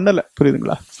டிஸ்டிங்விஷே பண்ணல,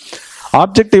 புரியுதுங்களா?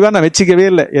 ஆப்ஜெக்டிவா நான் வச்சுக்கவே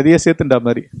இல்லை, எதையே சேர்த்துட்டா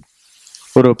மாதிரி.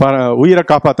 ஒரு உயிரை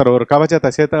காப்பாத்துற ஒரு கவச்சத்தை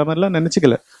சேர்த்த மாதிரிலாம்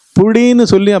நினைச்சுக்கல. புடின்னு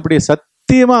சொல்லி அப்படியே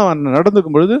சத்தியமா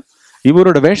நடந்துக்கும் பொழுது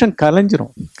இவரோட வேஷம்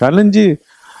கலைஞ்சு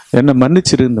என்ன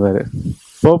மன்னிச்சிருந்தவாரு,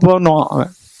 போனுவான்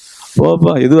அவன்,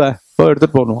 போப்பா இதுவா போ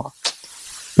எடுத்துட்டு போனுவான்,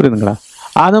 புரியுதுங்களா?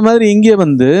 அத மாதிரி இங்கே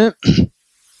வந்து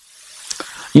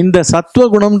இந்த சத்துவ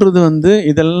குணம்ன்றது வந்து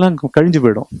இதெல்லாம் கழிஞ்சு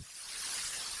போயிடும்.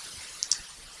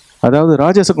 அதாவது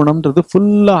ராஜச குணம்ன்றது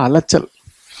ஃபுல்லா அலைச்சல்,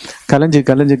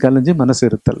 கலைஞ்சு மனசு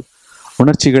இருத்தல்,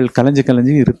 உணர்ச்சிகள்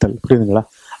கலைஞ்சு இருத்தல், புரியுதுங்களா?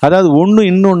 அதாவது ஒண்ணு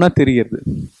இன்னொன்னா தெரியுது,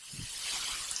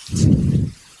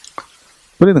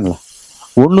 புரியுதுங்களா?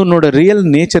 ஒன்னோட ரியல்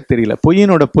நேச்சர் தெரியல,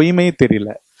 பொய்யினோட பொய்மையே தெரியல,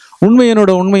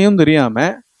 உண்மையினோட உண்மையும் தெரியாம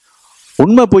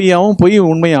உண்மை பொய்யாவும் பொய்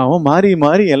உண்மையாகவும்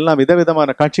மாறி எல்லாம் விதவிதமான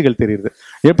காட்சிகள் தெரியுது.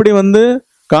 எப்படி வந்து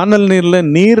காணல் நீர்ல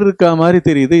நீர் இருக்கா மாதிரி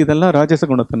தெரியுது, இதெல்லாம் ராஜச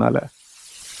குணத்தினால.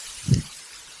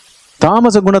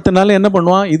 தாமச குணத்தினால என்ன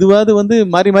பண்ணுவான், இதுவாது வந்து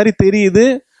மாறி தெரியுது,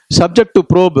 சப்ஜெக்ட் டு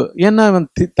ப்ரோப். ஏன்னா இவன்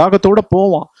தாக்கத்தோட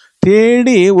போவான்,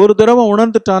 தேடி ஒரு தடவை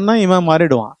உணர்ந்துட்டான்னா இவன்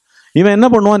மாறிடுவான். இவன் என்ன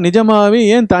பண்ணுவான், நிஜமாவே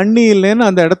ஏன் தண்ணி இல்லைன்னு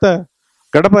அந்த இடத்த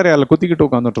கடப்பாறையால குத்திக்கிட்டு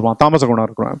உட்காந்துட்டு இருப்பான், தாமச குணம்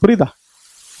இருக்கிறான், புரியுதா?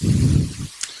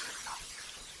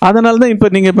 அதனாலதான் இப்ப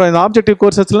நீங்க இப்ப இந்த ஆப்ஜெக்டிவ்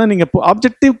கோர்சஸ்ல நீங்க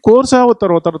ஆப்ஜெக்டிவ் கோர்ஸா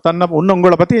ஒருத்தர் தன்னை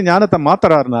உங்களை பத்தி ஞானத்தை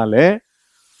மாத்துறாருனாலே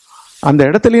அந்த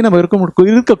இடத்துலயே நம்ம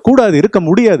இருக்கக்கூடாது, இருக்க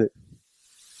முடியாது.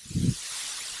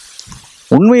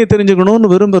 உண்மையை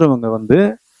தெரிஞ்சுக்கணும்னு விரும்புறவங்க வந்து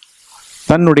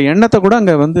தன்னுடைய எண்ணத்தை கூட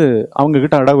அங்க வந்து அவங்க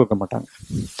கிட்ட அடகு வைக்க மாட்டாங்க,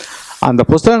 அந்த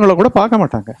புஸ்தகங்களை கூட பார்க்க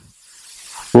மாட்டாங்க.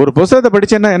 ஒரு புஸ்தகத்தை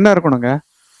படிச்சேன்னா என்ன இருக்கணுங்க,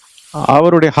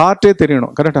 அவருடைய ஹார்ட்டே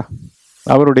தெரியணும், கரெக்டா?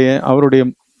 அவருடைய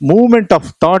மூவ்மெண்ட்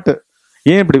ஆஃப் தாட்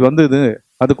ஏன் இப்படி வந்தது,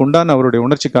 அதுக்கு உண்டான அவருடைய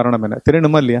உணர்ச்சி காரணம் என்ன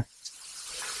தெரியணுமா இல்லையா?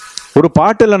 ஒரு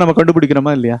பாட்டுல நம்ம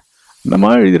கண்டுபிடிக்கிறோமா இல்லையா, என்னமா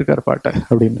எழுதியிருக்காரு பாட்டை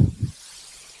அப்படின்னு,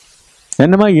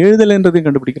 என்னமா எழுதலைன்றதையும்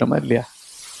கண்டுபிடிக்கிறோமா இல்லையா?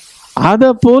 அதை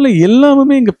போல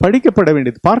எல்லாமே இங்க படிக்கப்பட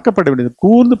வேண்டியது, பார்க்கப்பட வேண்டியது,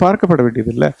 கூர்ந்து பார்க்கப்பட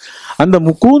வேண்டியது இல்லை. அந்த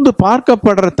கூர்ந்து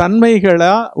பார்க்கப்படுற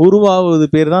தன்மைகளா உருவாவது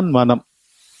பேர் தான் மனம்.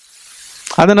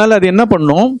 அதனால அது என்ன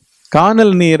பண்ணும்,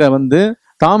 காணல் நீரை வந்து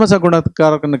தாமச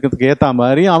குணத்துக்காரனுக்கு ஏத்த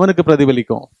மாதிரி அவனுக்கு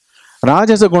பிரதிபலிக்கும்,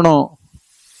 ராஜச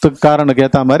குணத்துக்காரனுக்கு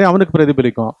ஏத்த மாதிரி அவனுக்கு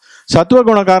பிரதிபலிக்கும். சத்துவ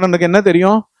குணக்காரனுக்கு என்ன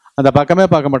தெரியும், அந்த பக்கமே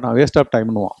பார்க்க மாட்டான், வேஸ்ட் ஆஃப்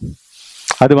டைம்னுவான்.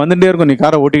 அது வந்துட்டே இருக்கும், நீ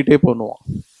காரை ஓட்டிக்கிட்டே போனுவான்,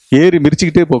 ஏறி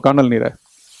மிரிச்சுக்கிட்டே போ காணல் நீரை,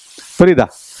 புரியுதா?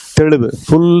 தெளிவு,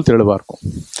 ஃபுல் தெளிவா இருக்கும்.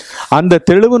 அந்த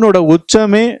தெளிவனோட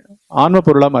உச்சமே ஆன்ம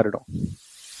பொருளா மாறிடும்.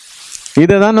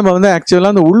 இதைதான் நம்ம வந்து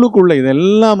ஆக்சுவலா அந்த உள்ளுக்குள்ள இது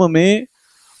எல்லாமே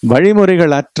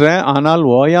வழிமுறைகள் அற்ற ஆனால்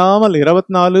ஓயாமல்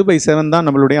 24/7 தான்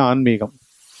நம்மளுடைய ஆன்மீகம்,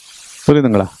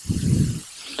 புரியுதுங்களா?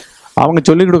 அவங்க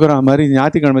சொல்லி கொடுக்குற மாதிரி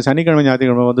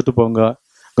சனிக்கிழமை வந்துட்டு போங்க,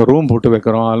 ரூம் போட்டு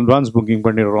வைக்கிறோம், அட்வான்ஸ் புக்கிங்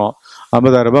பண்ணிடுறோம்,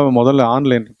 50,000 ரூபாய் முதல்ல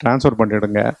ஆன்லைன் டிரான்ஸ்ஃபர்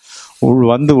பண்ணிடுங்க,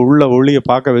 உள்ள ஒளியை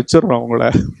பார்க்க வச்சிடுறோம் அவங்கள.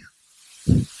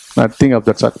 Nothing of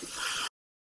that sir.